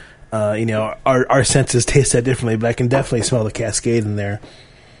 but our senses taste that differently. But I can definitely smell the cascade in there.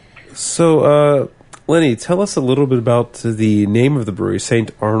 So, Lenny, tell us a little bit about the name of the brewery,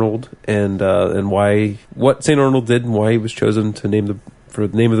 St. Arnold, and what St. Arnold did and why he was chosen to name the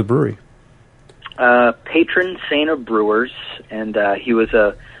name of the brewery. Patron saint of brewers, and he was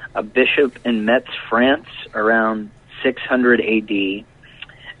a bishop in Metz, France, around 600 A.D.,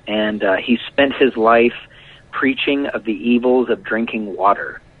 and he spent his life preaching of the evils of drinking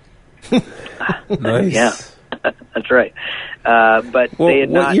water. Nice. Yeah, that's right. But they had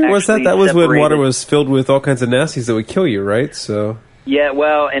not. What year was that? That was when water separated. was filled with all kinds of nasties that would kill you, right? So. Yeah,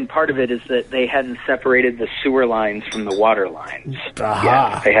 well, and part of it is that they hadn't separated the sewer lines from the water lines.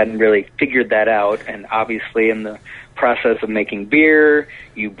 Aha. They hadn't really figured that out, and obviously in the process of making beer,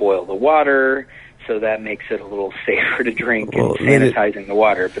 you boil the water, so that makes it a little safer to drink and sanitizing the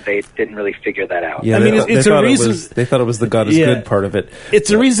water, but they didn't really figure that out. Yeah, I mean, it's a reason. They thought it was the God is good part of it.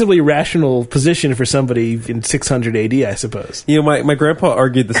 It's a reasonably rational position for somebody in 600 AD, I suppose. My grandpa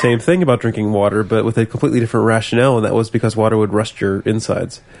argued the same thing about drinking water, but with a completely different rationale, and that was because water would rust your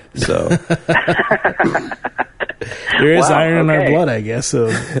insides. So there is iron in our blood, I guess. So,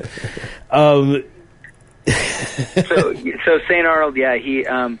 so St. Arnold, yeah,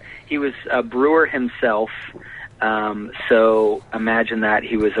 he was a brewer himself. So imagine that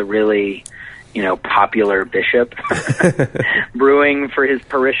he was a really, popular bishop, brewing for his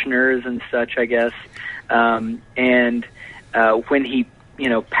parishioners and such, I guess. And when he,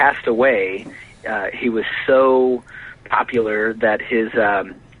 passed away, he was so popular that his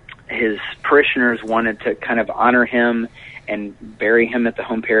parishioners wanted to kind of honor him and bury him at the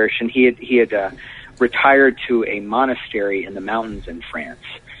home parish. And he had retired to a monastery in the mountains in France.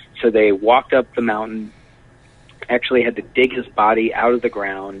 So they walked up the mountain, actually had to dig his body out of the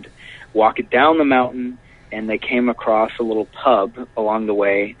ground, walk it down the mountain, and they came across a little pub along the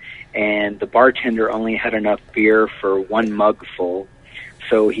way, and the bartender only had enough beer for one mug full.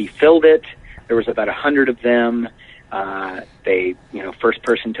 So he filled it. There was about 100 of them. They, first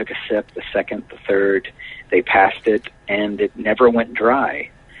person took a sip, the second, the third. They passed it, and it never went dry.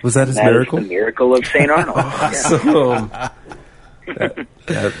 Was that his miracle? That is the miracle of St. Arnold. Awesome.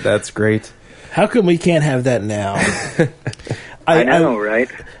 That's great. How come we can't have that now? I know, right?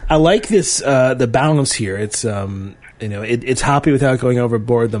 I like this, the balance here. It's, it's hoppy without going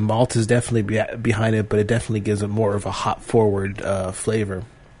overboard. The malt is definitely behind it, but it definitely gives it more of a hop-forward flavor.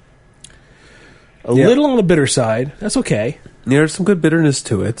 A little on the bitter side. That's okay. Yeah, there's some good bitterness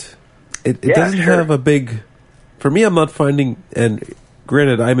to it. It doesn't have a big... For me, I'm not finding... And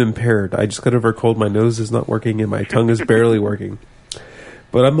granted, I'm impaired. I just got over a cold. My nose is not working, and my tongue is barely working.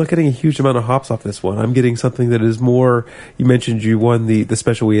 But I'm not getting a huge amount of hops off this one. I'm getting something that is more... You mentioned you won the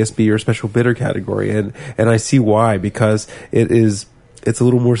special ESB or special bitter category, and I see why, because it's a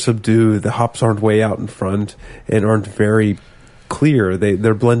little more subdued. The hops aren't way out in front and aren't very clear.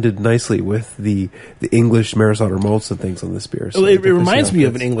 They're blended nicely with the English Maris Otter malts and things on this beer. So it reminds me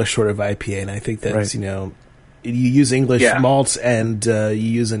of an English sort of IPA, and I think that's, right. You use English malts and you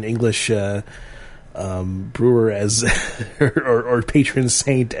use an English... brewer as or patron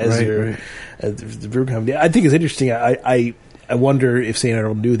saint as the brew company. I think it's interesting. I wonder if St.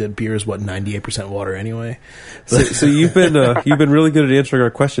 Arnold knew that beer is 98% water anyway. So you've been really good at answering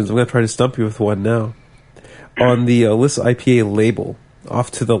our questions. I'm going to try to stump you with one now. On the Alyssa IPA label,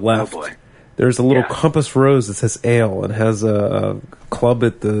 off to the left, there's a little compass rose that says ale and has a club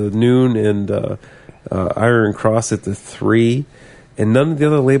at the noon and Iron Cross at the 3. And none of the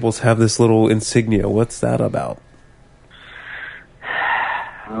other labels have this little insignia. What's that about?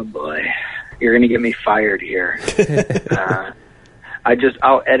 Oh boy, you're going to get me fired here.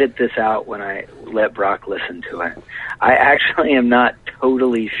 I'll edit this out when I let Brock listen to it. I actually am not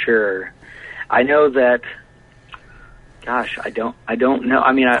totally sure. I know that Gosh, I don't know.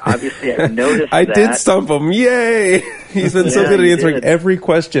 I mean, obviously I've noticed I that. did stump him. Yay! He's been so good at answering every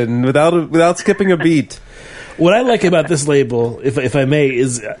question without skipping a beat. What I like about this label, if I may,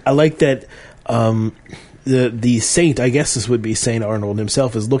 is I like that the saint, I guess this would be Saint Arnold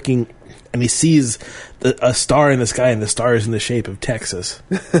himself, is looking and he sees a star in the sky, and the star is in the shape of Texas.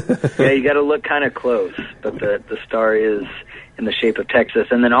 Yeah, you got to look kind of close, but the star is in the shape of Texas,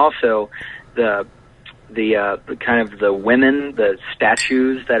 and then also the kind of the women, the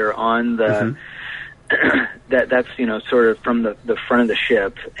statues that are on the that's sort of from the front of the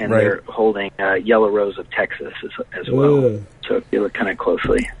ship, and they're holding Yellow Rose of Texas as well. Whoa. So if you look kind of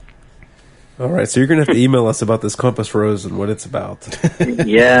closely. All right, so you're going to have to email us about this Compass Rose and what it's about.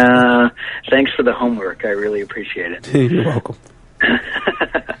 Yeah, thanks for the homework. I really appreciate it. You're welcome.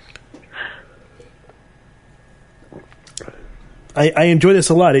 I enjoy this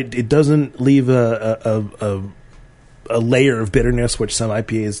a lot. It doesn't leave a layer of bitterness, which some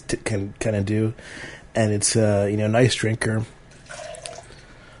IPAs can kind of do, and it's nice drinker.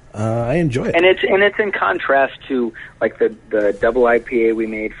 I enjoy it, and it's in contrast to like the double IPA we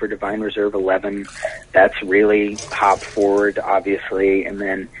made for Divine Reserve 11. That's really hop forward, obviously, and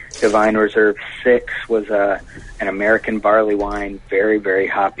then Divine Reserve 6 was an American barley wine, very, very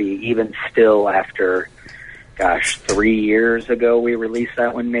hoppy. Even still, after 3 years ago we released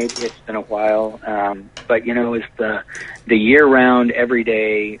that one. Maybe it's been a while, but it's the year-round,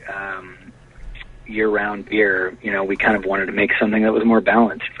 everyday. Year-round beer, we kind of wanted to make something that was more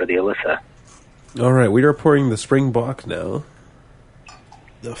balanced for the Alyssa. All right, we are pouring the Springbok now.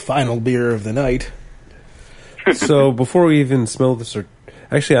 The final beer of the night. So before we even smell this,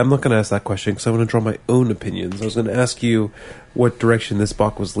 actually, I'm not going to ask that question because I want to draw my own opinions. I was going to ask you what direction this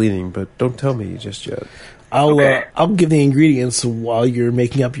Bok was leaning, but don't tell me just yet. I'll give the ingredients while you're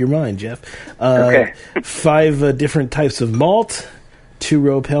making up your mind, Jeff. Okay. 5 different types of malt.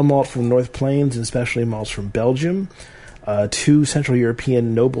 2-row pale malt from North Plains and specialty malts from Belgium. 2 Central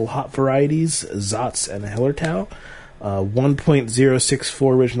European noble hop varieties, Zatz and Hellertau.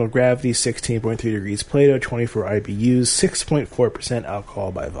 1.064 original gravity, 16.3 degrees Plato, 24 IBUs, 6.4%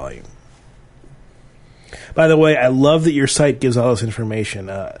 alcohol by volume. By the way, I love that your site gives all this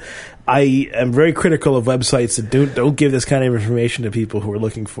information. I am very critical of websites that don't give this kind of information to people who are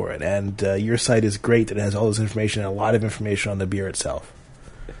looking for it. And your site is great that it has all this information and a lot of information on the beer itself.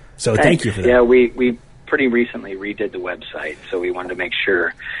 So thank you for that. Yeah, we pretty recently redid the website, so we wanted to make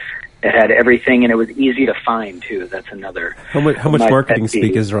sure it had everything, and it was easy to find, too. That's another... How much marketing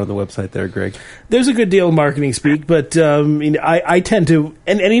speak is there on the website there, Greg? There's a good deal of marketing speak, but I tend to...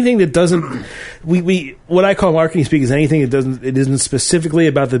 And anything that doesn't... What I call marketing speak is anything that it isn't specifically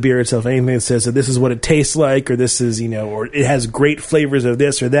about the beer itself. Anything that says that this is what it tastes like, or this is, or it has great flavors of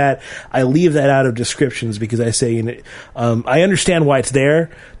this or that. I leave that out of descriptions because I say, I understand why it's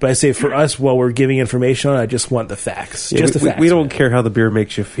there, but I say for us, while we're giving information on it, I just want the facts. Yeah, just the facts. We don't care how the beer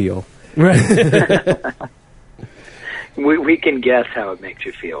makes you feel. Right. we can guess how it makes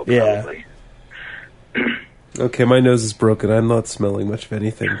you feel, probably. Yeah. Okay, my nose is broken. I'm not smelling much of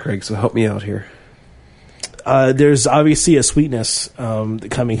anything, Craig, so help me out here. There's obviously a sweetness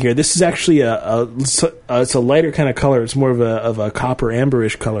coming here. This is actually it's a lighter kind of color. It's more of a copper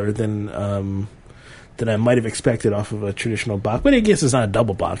amberish color than I might have expected off of a traditional Bok. But I guess it's not a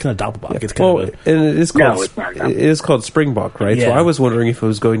double Bok. It's not a Doppelbock. It's kind of and it is called it's not. it is called Springbok, right? Yeah. So I was wondering if it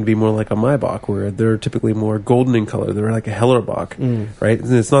was going to be more like a Maibach, where they're typically more golden in color. They're like a Hellerbach, right?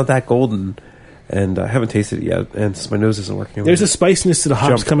 And it's not that golden. And I haven't tasted it yet, and since my nose isn't working, there's a spiciness to the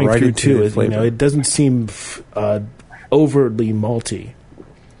hops coming through too. It doesn't seem overly malty.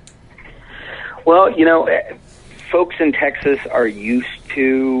 Well, folks in Texas are used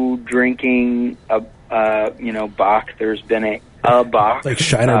to drinking a Bok. There's been a Bok, like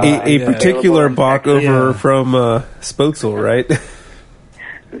Shiner a particular Bok over from Spokesel, right?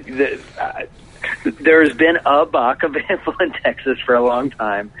 There's been a Bok available in Texas for a long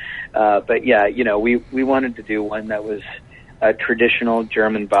time. But yeah, we wanted to do one that was a traditional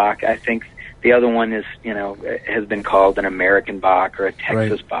German Bok. I think the other one is, has been called an American Bok or a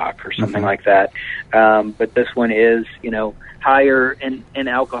Texas Bok or something like that. But this one is, higher in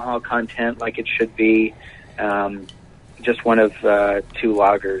alcohol content, like it should be. Just one of 2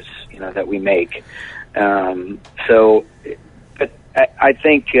 lagers, that we make. But I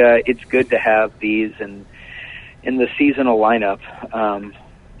think it's good to have these in the seasonal lineup. A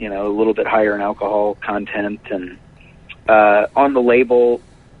little bit higher in alcohol content, and on the label,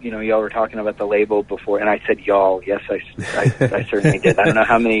 y'all were talking about the label before, and I said y'all. Yes, I certainly did. I don't know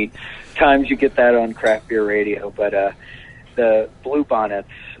how many times you get that on craft beer radio, but the blue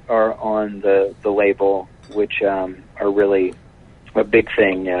bonnets are on the label, which are really a big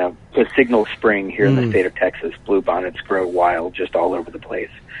thing. The signal spring here in the state of Texas, bluebonnets grow wild just all over the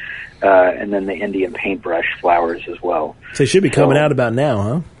place. And then the Indian paintbrush flowers as well. So they should be coming out about now,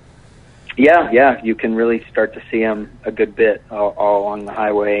 huh? Yeah, you can really start to see them a good bit all along the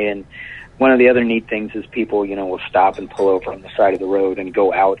highway. And one of the other neat things is people, will stop and pull over on the side of the road and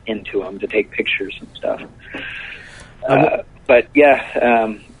go out into them to take pictures and stuff. But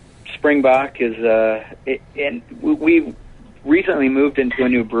yeah, Springbok is, and we recently moved into a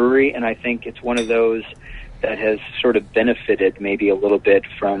new brewery, and I think it's one of those that has sort of benefited maybe a little bit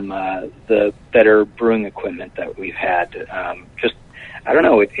from the better brewing equipment that we've had. I don't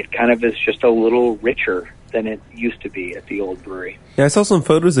know, it kind of is just a little richer than it used to be at the old brewery. Yeah, I saw some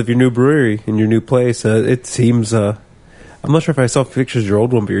photos of your new brewery in your new place. It seems, I'm not sure if I saw pictures of your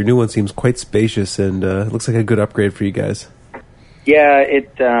old one, but your new one seems quite spacious, and it looks like a good upgrade for you guys. Yeah,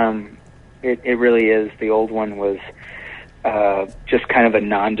 it really is. The old one was just kind of a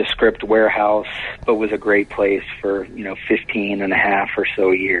nondescript warehouse, but was a great place for 15 and a half or so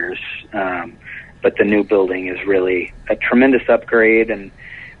years. But the new building is really a tremendous upgrade, and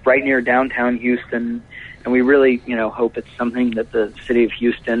right near downtown Houston. And we really hope it's something that the city of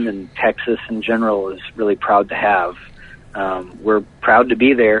Houston and Texas in general is really proud to have. We're proud to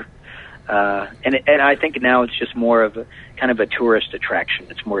be there, and I think now it's just more of a kind of a tourist attraction.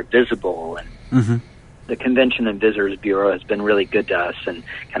 It's more visible, and the Convention and Visitors Bureau has been really good to us and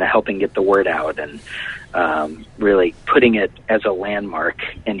kind of helping get the word out and really putting it as a landmark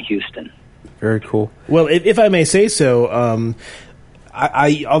in Houston. Very cool. Well, if I may say so,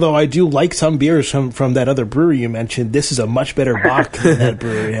 although I do like some beers from that other brewery you mentioned, this is a much better bock than that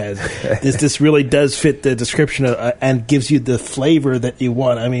brewery has. This really does fit the description and gives you the flavor that you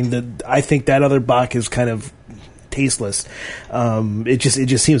want. I mean, I think that other bock is kind of tasteless. It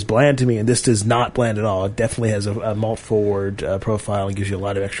just seems bland to me, and this does not bland at all. It definitely has a malt forward profile and gives you a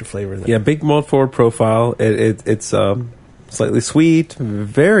lot of extra flavor there. Yeah, big malt forward profile. It's slightly sweet,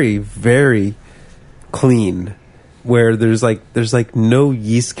 very, very clean, where there's no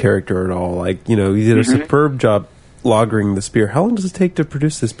yeast character at all. You did a superb job lagering this beer. How long does it take to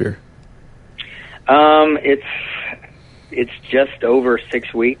produce this beer? It's just over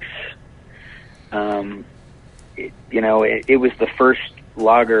 6 weeks. It was the first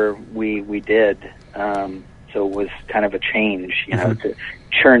lager we did, so it was kind of a change, to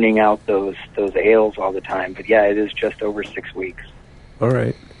churning out those ales all the time. But yeah, it is just over 6 weeks. All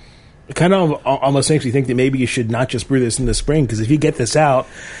right. It kind of almost makes me think that maybe you should not just brew this in the spring, because if you get this out,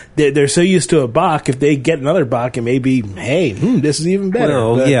 they're so used to a bock. If they get another bock, it may be, hey, this is even better.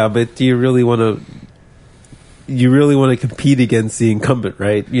 Well, but do you really want to? You really want to compete against the incumbent,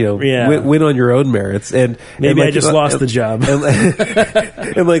 right? Win on your own merits. And maybe I just lost the job.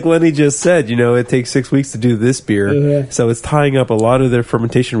 And like Lenny just said, it takes 6 weeks to do this beer, so it's tying up a lot of their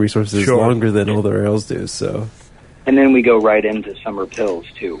fermentation resources longer than all their ales do. So, and then we go right into summer pills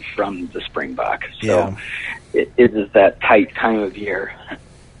too from the Springbok. So it is that tight time of year.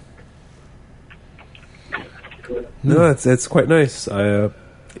 No, it's quite nice. I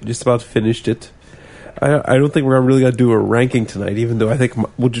just about finished it. I don't think we're really going to do a ranking tonight, even though I think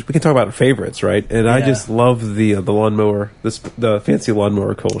we can talk about our favorites, right? And I just love the lawnmower, the fancy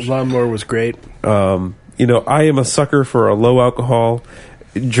lawnmower Kolsch. Lawnmower was great. I am a sucker for a low alcohol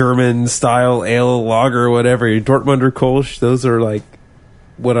German style ale, lager, whatever. Dortmunder Kolsch. Those are like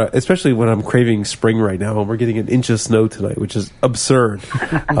especially when I'm craving spring right now, and we're getting an inch of snow tonight, which is absurd.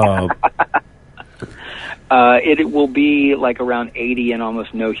 It will be like around 80 and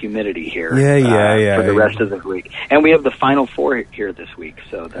almost no humidity here. For the rest of the week. And we have the Final Four here this week,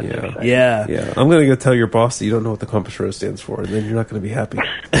 so that's exciting. Yeah. I'm going to go tell your boss that you don't know what the Compass Rose stands for, and then you're not going to be happy.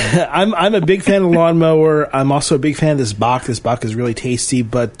 I'm a big fan of lawnmower. I'm also a big fan of this bock. This bock is really tasty,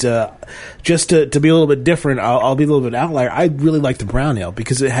 but just to be a little bit different, I'll be a little bit outlier. I really like the brown ale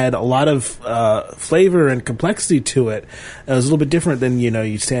because it had a lot of flavor and complexity to it. It was a little bit different than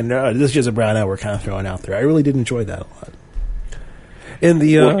you stand there. This is just a brown ale we're kind of throwing out there. I really did enjoy that a lot. And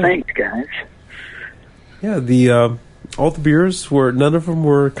well, thanks, guys. Yeah, all the beers none of them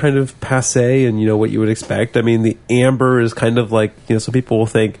were kind of passé and what you would expect. I mean, the amber is kind of like some people will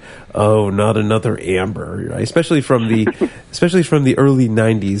think, oh, not another amber, right? especially from the early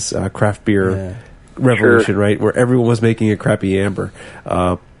 '90s craft beer revolution, right, where everyone was making a crappy amber.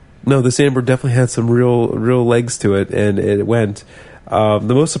 No, this amber definitely had some real legs to it, and it went. The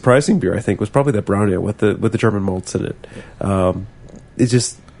most surprising beer, I think, was probably that brown ale with the German malts in it. It's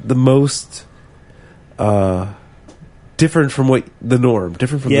just the most different from the norm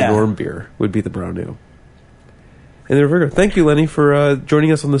beer would be the brown ale. And there we go. Thank you, Lenny, for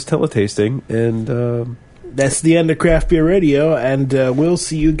joining us on this teletasting. And That's the end of Craft Beer Radio, and we'll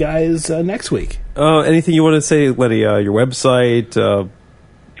see you guys next week. Anything you want to say, Lenny? Your website,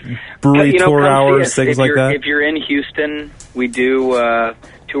 brewery tour hours, things like that? If you're in Houston, we do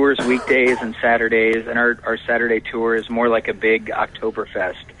tours weekdays and Saturdays, and our Saturday tour is more like a big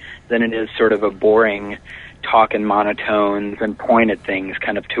Oktoberfest than it is sort of a boring talking monotones and point at things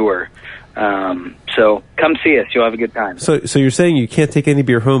kind of tour. So come see us. You'll have a good time. So you're saying you can't take any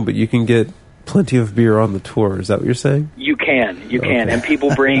beer home, but you can get plenty of beer on the tour. Is that what you're saying? You can. And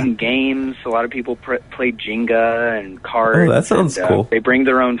people bring games. A lot of people play Jenga and cards. Oh, that sounds cool. They bring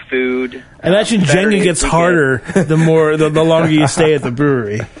their own food. I imagine Jenga gets harder the longer you stay at the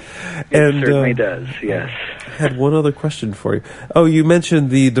brewery. It certainly does, yes. I had one other question for you. Oh, you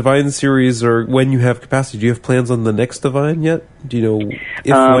mentioned the Divine series, or when you have capacity. Do you have plans on the next Divine yet? Do you know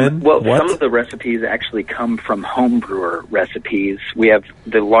when? Well, some of the recipes actually come from homebrewer recipes. We have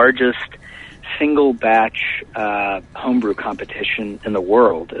the largest single batch homebrew competition in the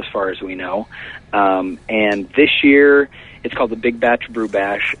world, as far as we know. And this year, it's called the Big Batch Brew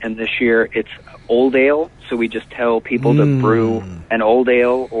Bash, and this year it's Old Ale. So we just tell people to brew an Old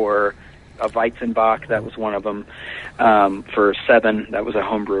Ale or a Weizenbach. That was one of them. For 7, that was a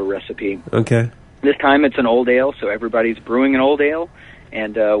homebrew recipe. Okay. This time it's an Old Ale, so everybody's brewing an Old Ale,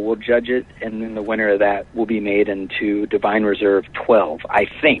 and we'll judge it, and then the winner of that will be made into Divine Reserve 12. I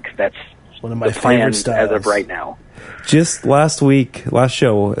think that's one of my favorite styles as of right now. Just last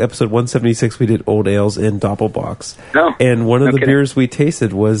show, episode 176, we did Old Ales in Doppelbox. Oh, and one of the beers we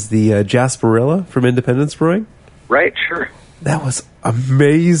tasted was the Jasperilla from Independence Brewing. Right, sure. That was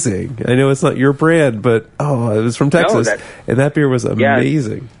amazing. I know it's not your brand, but it was from Texas, and that beer was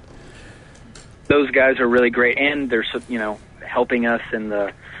amazing. Those guys are really great, and they're helping us in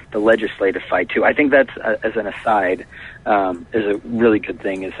the legislative fight too. I think that's as an aside is a really good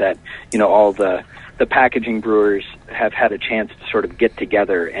thing. Is that all the packaging brewers have had a chance to sort of get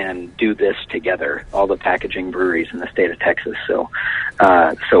together and do this together. All the packaging breweries in the state of Texas. So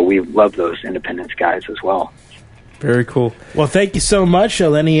we love those Independence guys as well. Very cool. Well, thank you so much,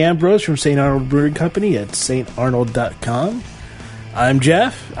 Lenny Ambrose from St. Arnold Brewing Company at starnold.com. I'm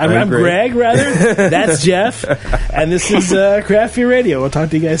Jeff. I'm Greg, rather. That's Jeff. And this is Craft Beer Radio. We'll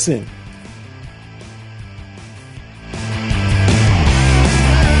talk to you guys soon.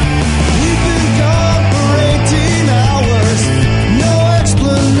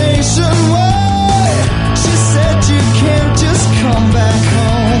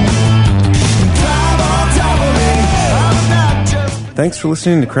 Thanks for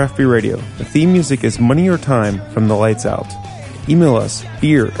listening to Craft Beer Radio. The theme music is Money or Time from The Lights Out. Email us,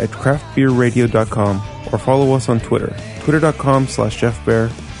 beer@craftbeerradio.com, or follow us on Twitter, twitter.com/JeffBear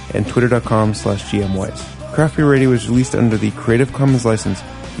and twitter.com/GMWhite. Craft Beer Radio is released under the Creative Commons license.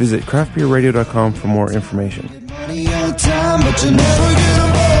 Visit craftbeerradio.com for more information.